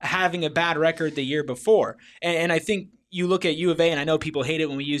having a bad record the year before. And I think you look at U of A, and I know people hate it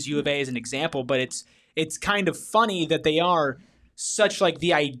when we use U of A as an example, but it's kind of funny that they are such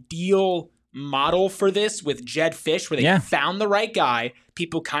the ideal model for this with Jed Fish, where they found the right guy.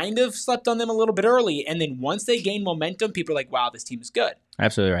 People kind of slept on them a little bit early, and then once they gain momentum, people are like, wow, this team is good.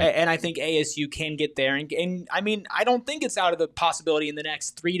 Absolutely right. And I think ASU can get there. And I mean, I don't think it's out of the possibility in the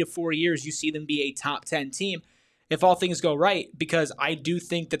next 3 to 4 years you see them be a top 10 team if all things go right, because I do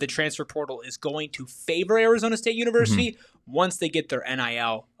think that the transfer portal is going to favor Arizona State University once they get their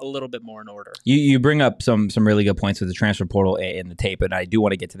NIL a little bit more in order. You bring up some really good points with the transfer portal in the tape, and I do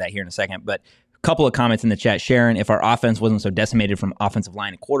want to get to that here in a second. But a couple of comments in the chat. Sharon, if our offense wasn't so decimated from offensive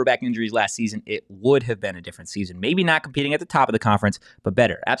line and quarterback injuries last season, it would have been a different season. Maybe not competing at the top of the conference, but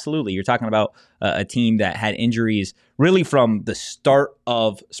better. Absolutely. You're talking about a team that had injuries really from the start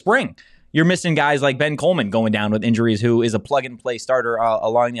of spring. You're missing guys like Ben Coleman going down with injuries, who is a plug-and-play starter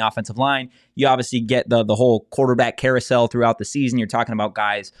along the offensive line. You obviously get the whole quarterback carousel throughout the season. You're talking about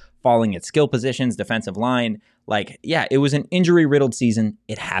guys falling at skill positions, defensive line. It was an injury-riddled season.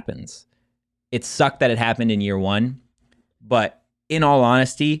 It happens. It sucked that it happened in year one. But in all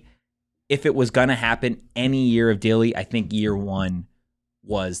honesty, if it was going to happen any year of Dilly, I think year one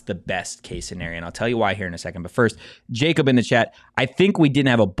was the best case scenario. And I'll tell you why here in a second. But first, Jacob in the chat, I think we didn't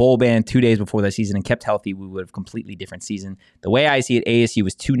have a bowl ban 2 days before the season and kept healthy, we would have a completely different season. The way I see it, ASU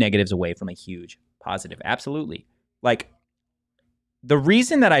was 2 negatives away from a huge positive. Absolutely. The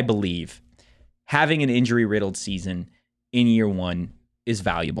reason that I believe having an injury-riddled season in year one is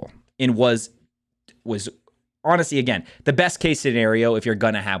valuable and was honestly, again, the best case scenario if you're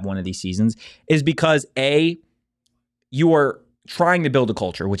going to have one of these seasons is because, you are trying to build a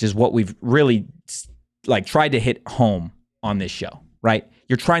culture, which is what we've really tried to hit home on this show, right?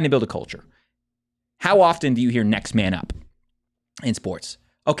 You're trying to build a culture. How often do you hear next man up in sports?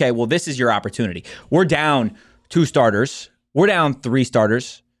 Okay, well, this is your opportunity. We're down 2 starters. We're down 3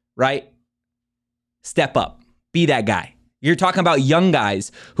 starters, right? Step up. Be that guy. You're talking about young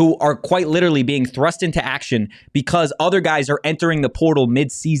guys who are quite literally being thrust into action because other guys are entering the portal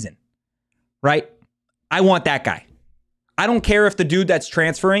mid-season, right? I want that guy. I don't care if the dude that's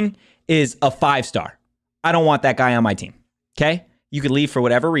transferring is a 5-star. I don't want that guy on my team, okay? You could leave for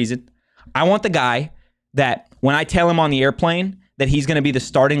whatever reason. I want the guy that when I tell him on the airplane that he's going to be the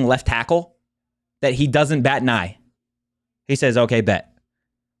starting left tackle, that he doesn't bat an eye. He says, okay, bet.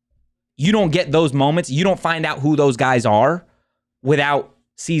 You don't get those moments. You don't find out who those guys are without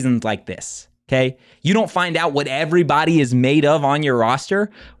seasons like this, okay? You don't find out what everybody is made of on your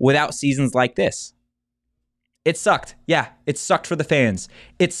roster without seasons like this. It sucked. Yeah, it sucked for the fans.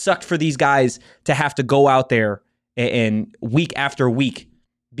 It sucked for these guys to have to go out there and week after week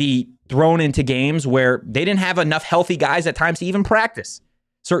be thrown into games where they didn't have enough healthy guys at times to even practice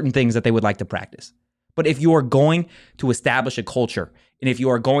certain things that they would like to practice. But if you are going to establish a culture, and if you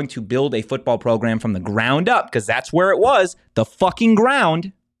are going to build a football program from the ground up, because that's where it was, the fucking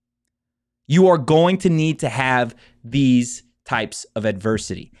ground, you are going to need to have these types of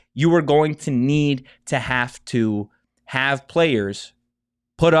adversity. You are going to need to have players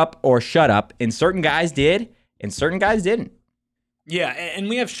put up or shut up, and certain guys did, and certain guys didn't. Yeah, and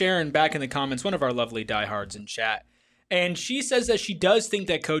we have Sharon back in the comments, one of our lovely diehards in chat, and she says that she does think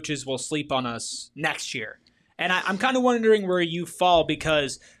that coaches will sleep on us next year. And I'm kind of wondering where you fall,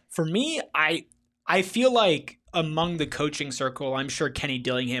 because for me, I feel like among the coaching circle, I'm sure Kenny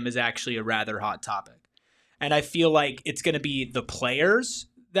Dillingham is actually a rather hot topic. And I feel like it's going to be the players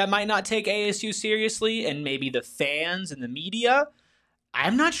that might not take ASU seriously, and maybe the fans and the media.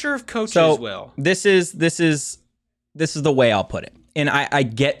 I'm not sure if coaches will. This is the way I'll put it. And I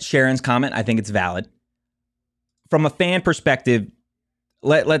get Sharon's comment. I think it's valid. From a fan perspective,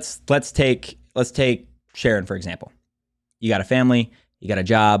 let's take Sharon, for example. You got a family, you got a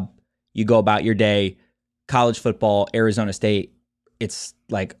job, you go about your day, college football, Arizona State. It's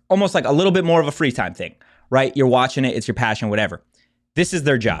like almost like a little bit more of a free time thing, right? You're watching it, it's your passion, whatever. This is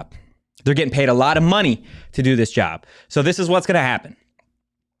their job. They're getting paid a lot of money to do this job. So this is what's going to happen.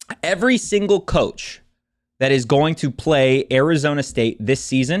 Every single coach that is going to play Arizona State this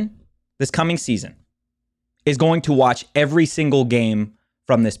coming season, is going to watch every single game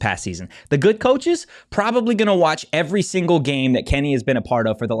from this past season. The good coaches probably going to watch every single game that Kenny has been a part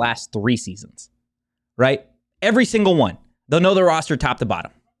of for the last 3 seasons, right? Every single one. They'll know the roster top to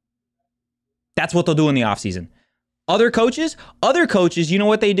bottom. That's what they'll do in the offseason. Other coaches, you know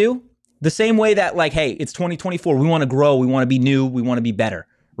what they do? The same way that, like, hey, it's 2024. We want to grow. We want to be new. We want to be better,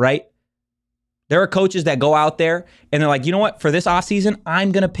 right? There are coaches that go out there and they're like, you know what? For this offseason,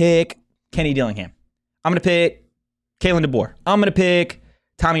 I'm going to pick Kenny Dillingham. I'm going to pick Kalen DeBoer. I'm going to pick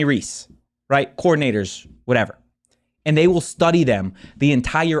Tommy Reese, right? Coordinators, whatever. And they will study them the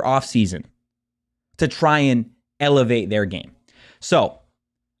entire offseason to try and elevate their game. So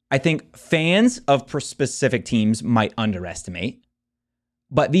I think fans of specific teams might underestimate,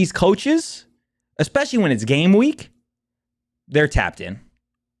 but these coaches, especially when it's game week, they're tapped in.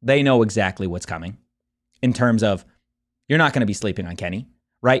 They know exactly what's coming in terms of you're not going to be sleeping on Kenny,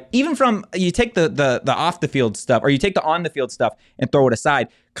 right? Even from, you take the off the field stuff, or you take the on the field stuff and throw it aside.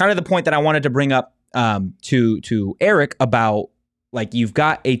 Kind of the point that I wanted to bring up to Eric about, like, you've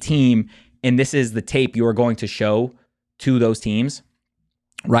got a team and this is the tape you are going to show to those teams,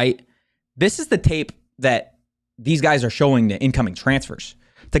 right? This is the tape that these guys are showing the incoming transfers,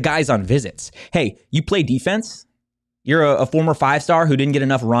 to guys on visits. Hey, you play defense? You're a former 5-star who didn't get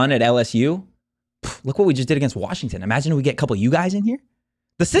enough run at LSU? Look what we just did against Washington. Imagine if we get a couple of you guys in here.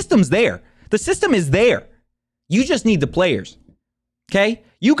 The system's there. The system is there. You just need the players. Okay?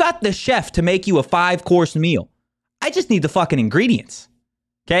 You got the chef to make you a 5-course meal. I just need the fucking ingredients.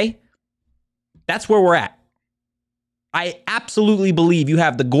 Okay? That's where we're at. I absolutely believe you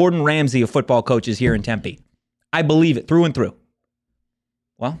have the Gordon Ramsay of football coaches here in Tempe. I believe it through and through.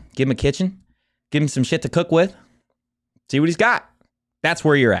 Well, give him a kitchen. Give him some shit to cook with. See what he's got. That's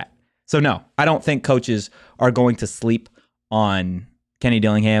where you're at. So no, I don't think coaches are going to sleep on Kenny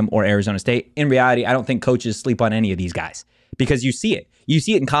Dillingham or Arizona State. In reality, I don't think coaches sleep on any of these guys, because you see it. You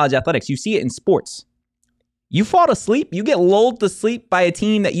see it in college athletics. You see it in sports. You fall asleep. You get lulled to sleep by a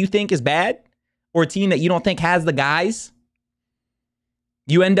team that you think is bad, or a team that you don't think has the guys.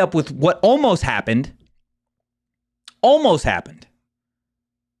 You end up with what almost happened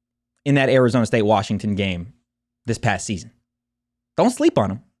in that Arizona State-Washington game this past season. Don't sleep on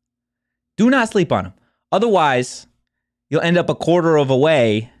them. Do not sleep on them. Otherwise, you'll end up a quarter of a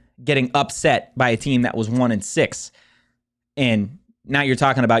way getting upset by a team that was 1-6. And now you're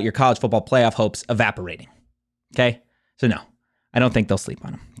talking about your college football playoff hopes evaporating. Okay? So no, I don't think they'll sleep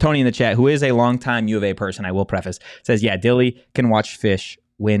on them. Tony in the chat, who is a longtime U of A person, I will preface, says, yeah, Dilly can watch Fish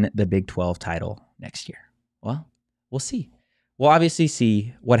win the Big 12 title next year. Well, we'll see. We'll obviously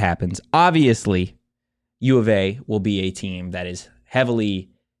see what happens. Obviously, U of A will be a team that is heavily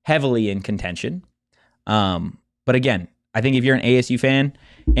in contention. But again, I think if you're an ASU fan,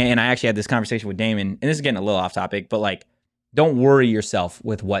 and I actually had this conversation with Damon, and this is getting a little off topic, but like, don't worry yourself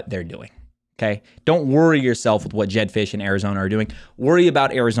with what they're doing. Okay? Don't worry yourself with what Jed Fish and Arizona are doing. Worry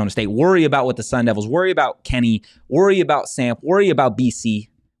about Arizona State. Worry about what the Sun Devils. Worry about Kenny. Worry about Samp. Worry about BC.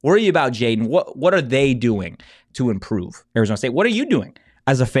 Worry about Jaden. What are they doing to improve Arizona State? What are you doing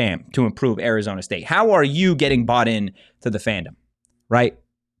as a fan to improve Arizona State? How are you getting bought in to the fandom, right?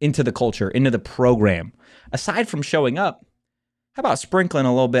 Into the culture, into the program. Aside from showing up, how about sprinkling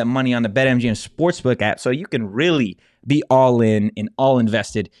a little bit of money on the BetMGM Sportsbook app so you can really be all in and all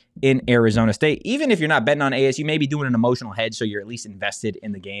invested in Arizona State? Even if you're not betting on ASU, maybe doing an emotional hedge so you're at least invested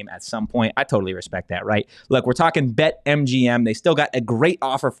in the game at some point. I totally respect that, right? Look, we're talking BetMGM. They still got a great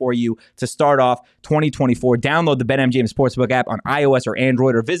offer for you to start off 2024. Download the BetMGM Sportsbook app on iOS or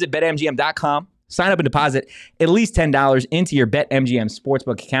Android, or visit BetMGM.com. Sign up and deposit at least $10 into your BetMGM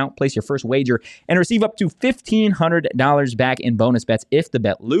Sportsbook account. Place your first wager and receive up to $1,500 back in bonus bets if the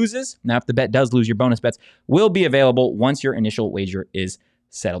bet loses. Now, if the bet does lose, your bonus bets will be available once your initial wager is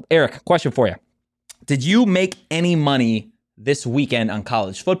settled. Eric, question for you. Did you make any money this weekend on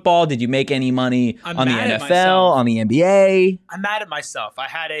college football? Did you make any money on the NFL, on the NBA? I'm mad at myself. I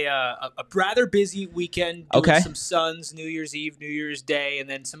had a rather busy weekend doing some Suns, New Year's Eve, New Year's Day, and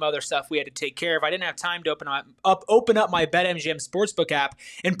then some other stuff we had to take care of. I didn't have time to open up my BetMGM Sportsbook app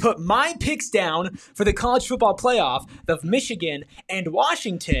and put my picks down for the college football playoff of Michigan and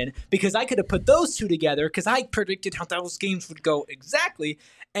Washington, because I could have put those two together because I predicted how those games would go exactly,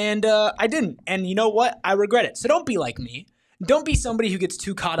 and I didn't. And you know what? I regret it. So don't be like me. Don't be somebody who gets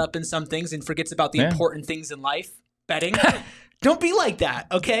too caught up in some things and forgets about the important things in life. Betting. Don't be like that,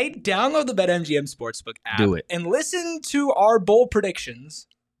 okay? Download the BetMGM Sportsbook app. Do it. And listen to our bold predictions,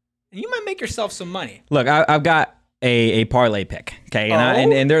 and you might make yourself some money. Look, I've got a parlay pick, okay?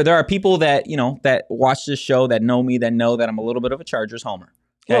 And there are people that, that watch this show, that know me, that know that I'm a little bit of a Chargers homer.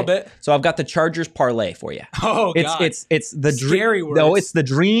 Okay? A little bit. So I've got the Chargers parlay for you. Oh, God. It's the scary words. No, it's the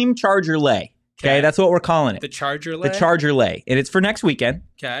Dream Charger lay. Okay, that's what we're calling it. The Charger lay? The Charger lay. And it's for next weekend.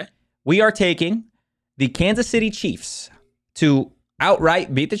 Okay. We are taking the Kansas City Chiefs to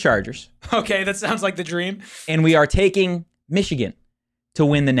outright beat the Chargers. Okay, that sounds like the dream. And we are taking Michigan to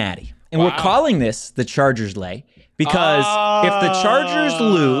win the Natty. And we're calling this the Chargers lay because if the Chargers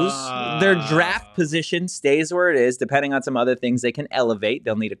lose, their draft position stays where it is. Depending on some other things, they can elevate.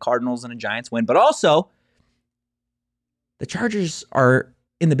 They'll need a Cardinals and a Giants win. But also, the Chargers are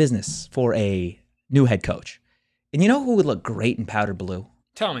in the business for a new head coach. And you know who would look great in powder blue?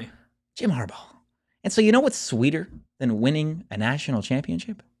 Tell me. Jim Harbaugh. And so you know what's sweeter than winning a national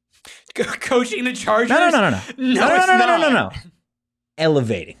championship? Coaching the Chargers? No.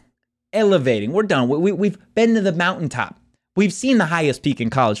 Elevating. We're done. We've been to the mountaintop. We've seen the highest peak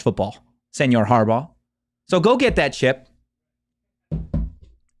in college football, Senor Harbaugh. So go get that chip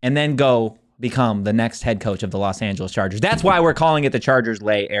and then go become the next head coach of the Los Angeles Chargers. That's why we're calling it the Chargers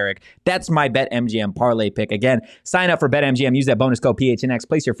lay, Eric. That's my BetMGM parlay pick. Again, sign up for BetMGM. Use that bonus code PHNX.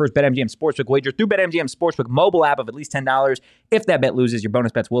 Place your first BetMGM Sportsbook wager through BetMGM Sportsbook mobile app of at least $10. If that bet loses, your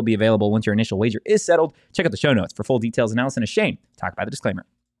bonus bets will be available once your initial wager is settled. Check out the show notes for full details. And Allison is Shane. Talk about the disclaimer.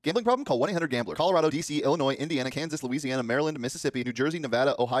 Gambling problem? Call 1-800-GAMBLER. Colorado, D.C., Illinois, Indiana, Kansas, Louisiana, Maryland, Mississippi, New Jersey,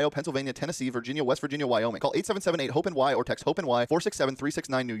 Nevada, Ohio, Pennsylvania, Tennessee, Virginia, West Virginia, Wyoming. Call 877-8-HOPE-NY or text HOPE-NY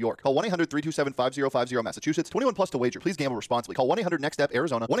 467-369 New York. Call 1-800-327-5050 Massachusetts. 21 plus to wager. Please gamble responsibly. Call 1-800-NEXT-STEP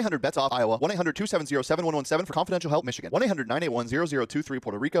Arizona. 1-800-BETS-OFF Iowa. 1-800-270-7117 for confidential help Michigan. 1-800-981-0023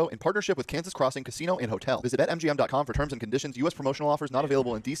 Puerto Rico in partnership with Kansas Crossing Casino and Hotel. Visit BetMGM.com for terms and conditions. U.S. promotional offers not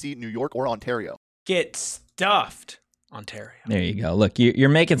available in D.C., New York, or Ontario. Get stuffed. Ontario. There you go. Look, you're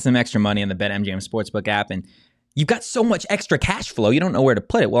making some extra money on the BetMGM Sportsbook app, and you've got so much extra cash flow, you don't know where to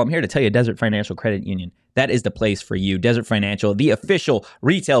put it. Well, I'm here to tell you, Desert Financial Credit Union, that is the place for you. Desert Financial, the official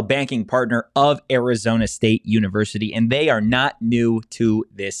retail banking partner of Arizona State University, and they are not new to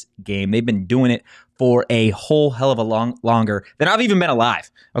this game. They've been doing it for a whole hell of a longer than I've even been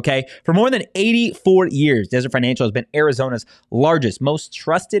alive, okay? For more than 84 years, Desert Financial has been Arizona's largest, most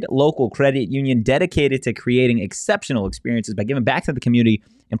trusted local credit union dedicated to creating exceptional experiences by giving back to the community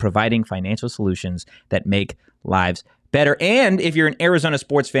and providing financial solutions that make lives better. And if you're an Arizona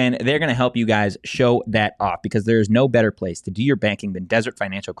sports fan, they're going to help you guys show that off because there is no better place to do your banking than Desert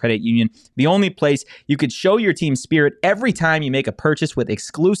Financial Credit Union. The only place you could show your team spirit every time you make a purchase with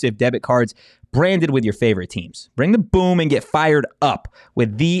exclusive debit cards branded with your favorite teams. Bring the boom and get fired up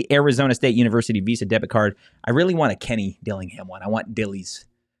with the Arizona State University Visa debit card. I really want a Kenny Dillingham one. I want Dilly's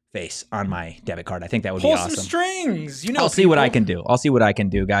face on my debit card. I think that would be awesome. Pull some strings. I'll see what I can do.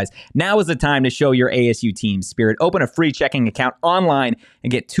 Guys. Now is the time to show your ASU team spirit. Open a free checking account online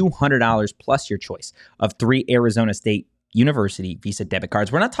and get $200 plus your choice of 3 Arizona State University Visa debit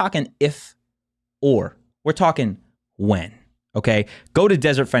cards. We're not talking if or. We're talking when. Okay? Go to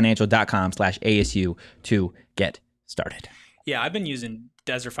desertfinancial.com/ASU to get started. Yeah, I've been using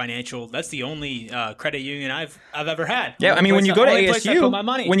Desert Financial. That's the only credit union I've ever had. Yeah, I mean, when you go to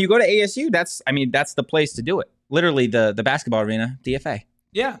ASU, that's the place to do it. Literally, the basketball arena, DFA.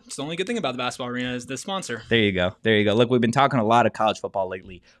 Yeah, it's the only good thing about the basketball arena is the sponsor. There you go. Look, we've been talking a lot of college football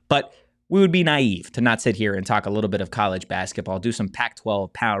lately, but we would be naive to not sit here and talk a little bit of college basketball, do some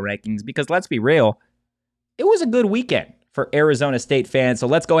Pac-12 power rankings, because let's be real, it was a good weekend for Arizona State fans. So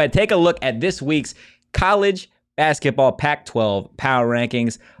let's go ahead and take a look at this week's college basketball Pac-12 power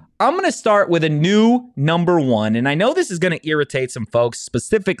rankings. I'm going to start with a new number one, and I know this is going to irritate some folks,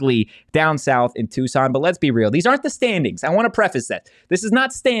 specifically down south in Tucson, but let's be real. These aren't the standings. I want to preface that. This is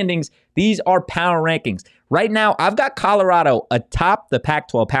not standings. These are power rankings. Right now, I've got Colorado atop the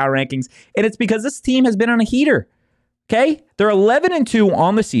Pac-12 power rankings, and it's because this team has been on a heater, okay? They're 11-2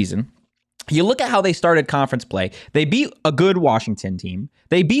 on the season. You look at how they started conference play. They beat a good Washington team.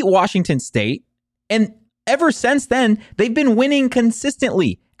 They beat Washington State, and ever since then, they've been winning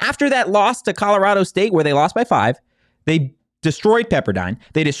consistently. After that loss to Colorado State, where they lost by 5, they destroyed Pepperdine.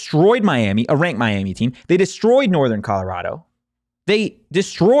 They destroyed Miami, a ranked Miami team. They destroyed Northern Colorado. They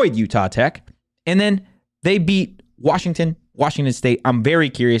destroyed Utah Tech. And then they beat Washington State. I'm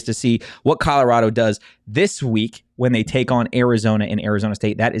very curious to see what Colorado does this week when they take on Arizona and Arizona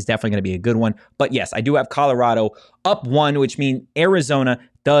State. That is definitely going to be a good one. But yes, I do have Colorado up 1, which means Arizona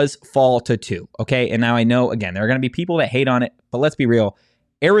does fall to 2. Okay. And now I know, again, there are going to be people that hate on it, but let's be real.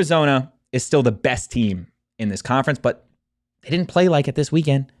 Arizona is still the best team in this conference, but they didn't play like it this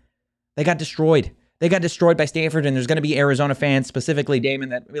weekend. They got destroyed. They got destroyed by Stanford, and there's going to be Arizona fans, specifically Damon,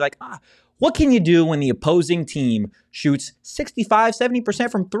 that be like, what can you do when the opposing team shoots 65, 70%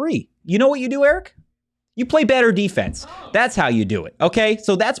 from 3? You know what you do, Eric? You play better defense. That's how you do it, okay?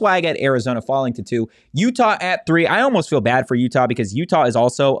 So that's why I got Arizona falling to 2. Utah at 3. I almost feel bad for Utah because Utah is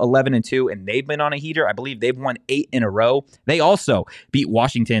also 11-2, and they've been on a heater. I believe they've won 8 in a row. They also beat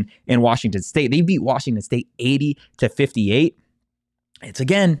Washington and Washington State. They beat Washington State 80-58. It's,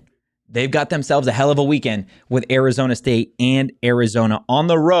 again, they've got themselves a hell of a weekend with Arizona State and Arizona on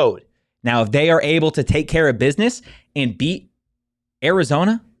the road. Now, if they are able to take care of business and beat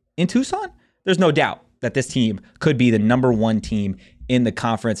Arizona in Tucson, there's no doubt that this team could be the number 1 team in the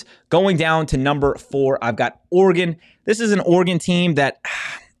conference. Going down to number 4, I've got Oregon. This is an Oregon team that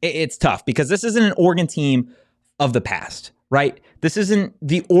it's tough because this isn't an Oregon team of the past, right? This isn't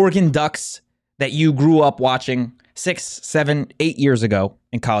the Oregon Ducks that you grew up watching 6, 7, 8 years ago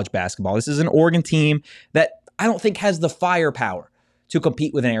in college basketball. This is an Oregon team that I don't think has the firepower to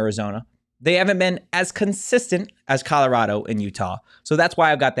compete with an Arizona. They haven't been as consistent as Colorado and Utah. So that's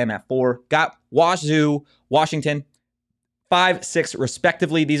why I've got them at 4. Got Wazoo, Washington, 5, 6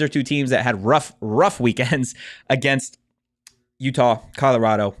 respectively. These are 2 teams that had rough weekends against Utah,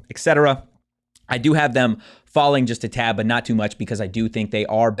 Colorado, etc. I do have them falling just a tad, but not too much because I do think they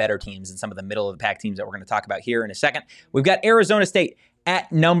are better teams than some of the middle of the pack teams that we're going to talk about here in a second. We've got Arizona State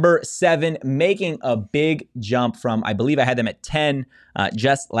at number 7, making a big jump from, I believe I had them at 10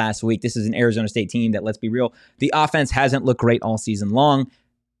 just last week. This is an Arizona State team that, let's be real, the offense hasn't looked great all season long.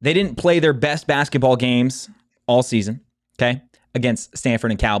 They didn't play their best basketball games all season, okay, against Stanford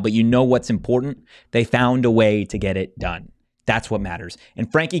and Cal, but you know what's important? They found a way to get it done. That's what matters.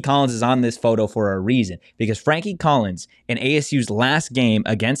 And Frankie Collins is on this photo for a reason, because Frankie Collins in ASU's last game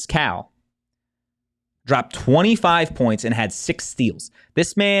against Cal dropped 25 points and had 6 steals.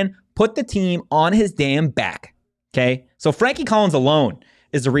 This man put the team on his damn back, okay? So Frankie Collins alone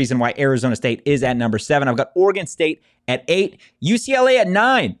is the reason why Arizona State is at number 7. I've got Oregon State at 8, UCLA at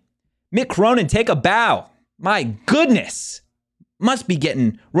 9. Mick Cronin, take a bow. My goodness. Must be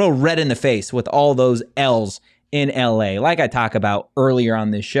getting real red in the face with all those L's in LA. Like I talked about earlier on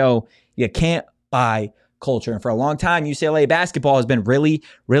this show, you can't buy culture. And for a long time, UCLA basketball has been really,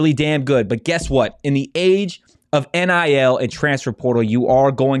 really damn good. But guess what? In the age of NIL and transfer portal, you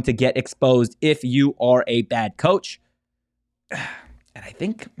are going to get exposed if you are a bad coach. And I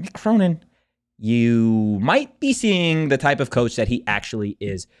think Mick Cronin, you might be seeing the type of coach that he actually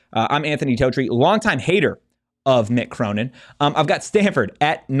is. I'm Anthony Totri, longtime hater of Mick Cronin. I've got Stanford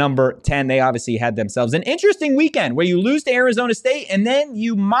at number 10. They obviously had themselves an interesting weekend where you lose to Arizona State and then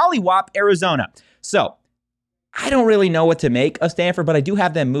you mollywop Arizona. So I don't really know what to make of Stanford, but I do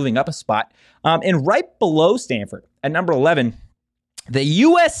have them moving up a spot. And right below Stanford at number 11, the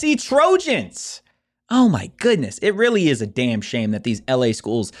USC Trojans. Oh my goodness. It really is a damn shame that these LA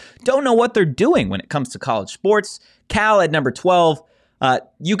schools don't know what they're doing when it comes to college sports. Cal at number 12.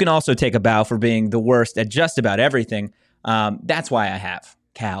 You can also take a bow for being the worst at just about everything. That's why I have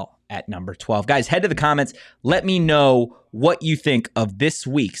Cal at number 12. Guys, head to the comments. Let me know what you think of this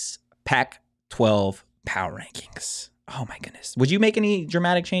week's Pac-12 power rankings. Oh my goodness. Would you make any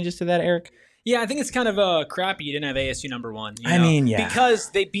dramatic changes to that, Eric? Yeah, I think it's kind of crappy you didn't have ASU number 1. I mean, yeah.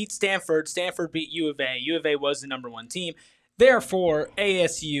 Because they beat Stanford. Stanford beat U of A. U of A was the number 1 team. Therefore,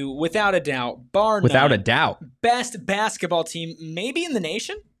 ASU, without a doubt, bar none, without a doubt, best basketball team maybe in the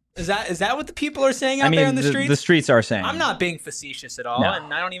nation. Is that what the people are saying out there in the streets? The streets are saying. I'm not being facetious at all, No.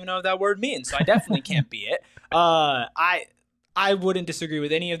 and I don't even know what that word means, so I definitely can't be it. I wouldn't disagree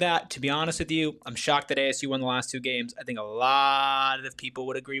with any of that. To be honest with you, I'm shocked that ASU won the last 2 games. I think a lot of people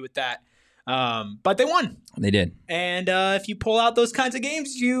would agree with that. But they won. They did. And if you pull out those kinds of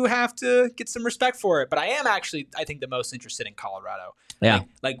games, you have to get some respect for it. But I am actually, I think, the most interested in Colorado. Yeah.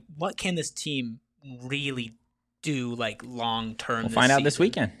 Like what can this team really do, like, long term? We'll find out this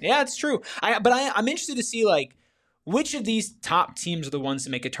weekend. Yeah, it's true. I'm interested to see, like, which of these top teams are the ones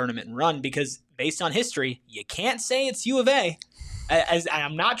to make a tournament and run, because based on history, you can't say it's U of A. As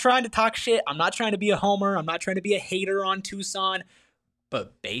I'm not trying to talk shit. I'm not trying to be a homer. I'm not trying to be a hater on Tucson.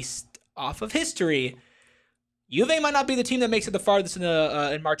 But based off of history, U of A might not be the team that makes it the farthest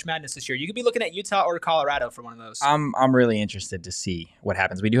in March Madness this year. You could be looking at Utah or Colorado for one of those. I'm really interested to see what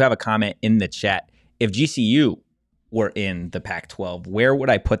happens. We do have a comment in the chat. If GCU were in the Pac-12, where would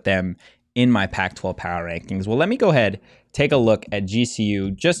I put them in my Pac-12 power rankings? Well, let me go ahead, take a look at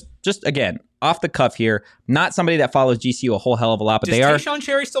GCU. Just again, off the cuff here. Not somebody that follows GCU a whole hell of a lot, but Does they are. Tayshaun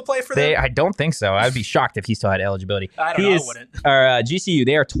Cherry still play for them? I don't think so. I'd be shocked if he still had eligibility. I don't know. I wouldn't. GCU,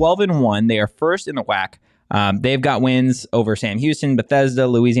 they are 12-1. They are first in the WAC. They've got wins over Sam Houston, Bethesda,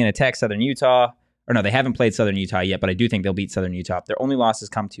 Louisiana Tech, Southern Utah. Or no, they haven't played Southern Utah yet, but I do think they'll beat Southern Utah. Their only losses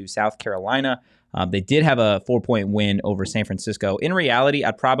come to South Carolina. They did have a 4-point win over San Francisco. In reality,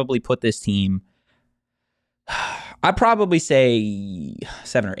 I'd probably put this team, I'd probably say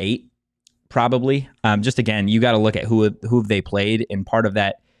 7 or 8, probably. Just again, you got to look at who they played, and part of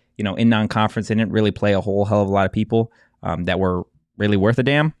that, in non-conference, they didn't really play a whole hell of a lot of people that were really worth a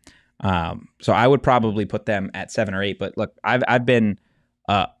damn. So I would probably put them at 7 or 8. But look, I've been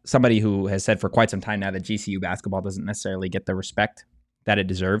somebody who has said for quite some time now that GCU basketball doesn't necessarily get the respect that it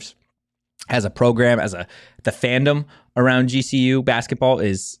deserves. As a program, the fandom around GCU basketball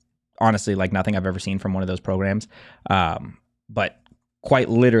is honestly like nothing I've ever seen from one of those programs. But quite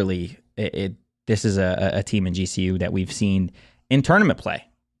literally, this is a team in GCU that we've seen in tournament play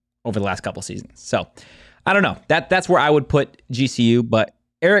over the last couple seasons. So I don't know. That's where I would put GCU. But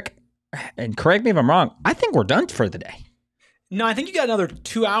Eric, and correct me if I'm wrong, I think we're done for the day. No, I think you got another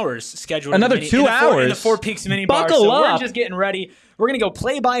 2 hours scheduled. Another 2 hours? In the Four Peaks mini bar. Buckle so up. We're just getting ready. We're going to go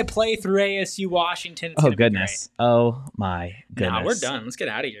play-by-play through ASU Washington. Oh, goodness. Oh, my goodness. Nah, we're done. Let's get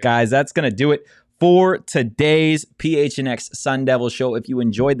out of here. Guys, that's going to do it for today's PHNX Sun Devil Show. If you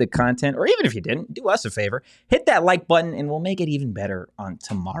enjoyed the content, or even if you didn't, do us a favor. Hit that like button, and we'll make it even better on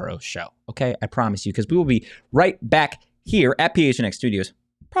tomorrow's show. Okay? I promise you, because we will be right back here at PHNX Studios.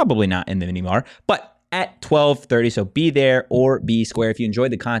 Probably not in the mini bar, but at 12:30, so be there or be square. If you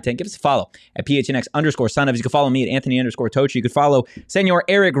enjoyed the content, give us a follow at PHNX_SunDevils. You can follow me at Anthony_Totri. You can follow Senor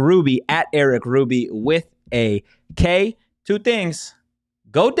Eric Ruby at Eric Ruby with a K. 2 things.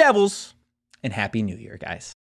 Go Devils, and Happy New Year, guys.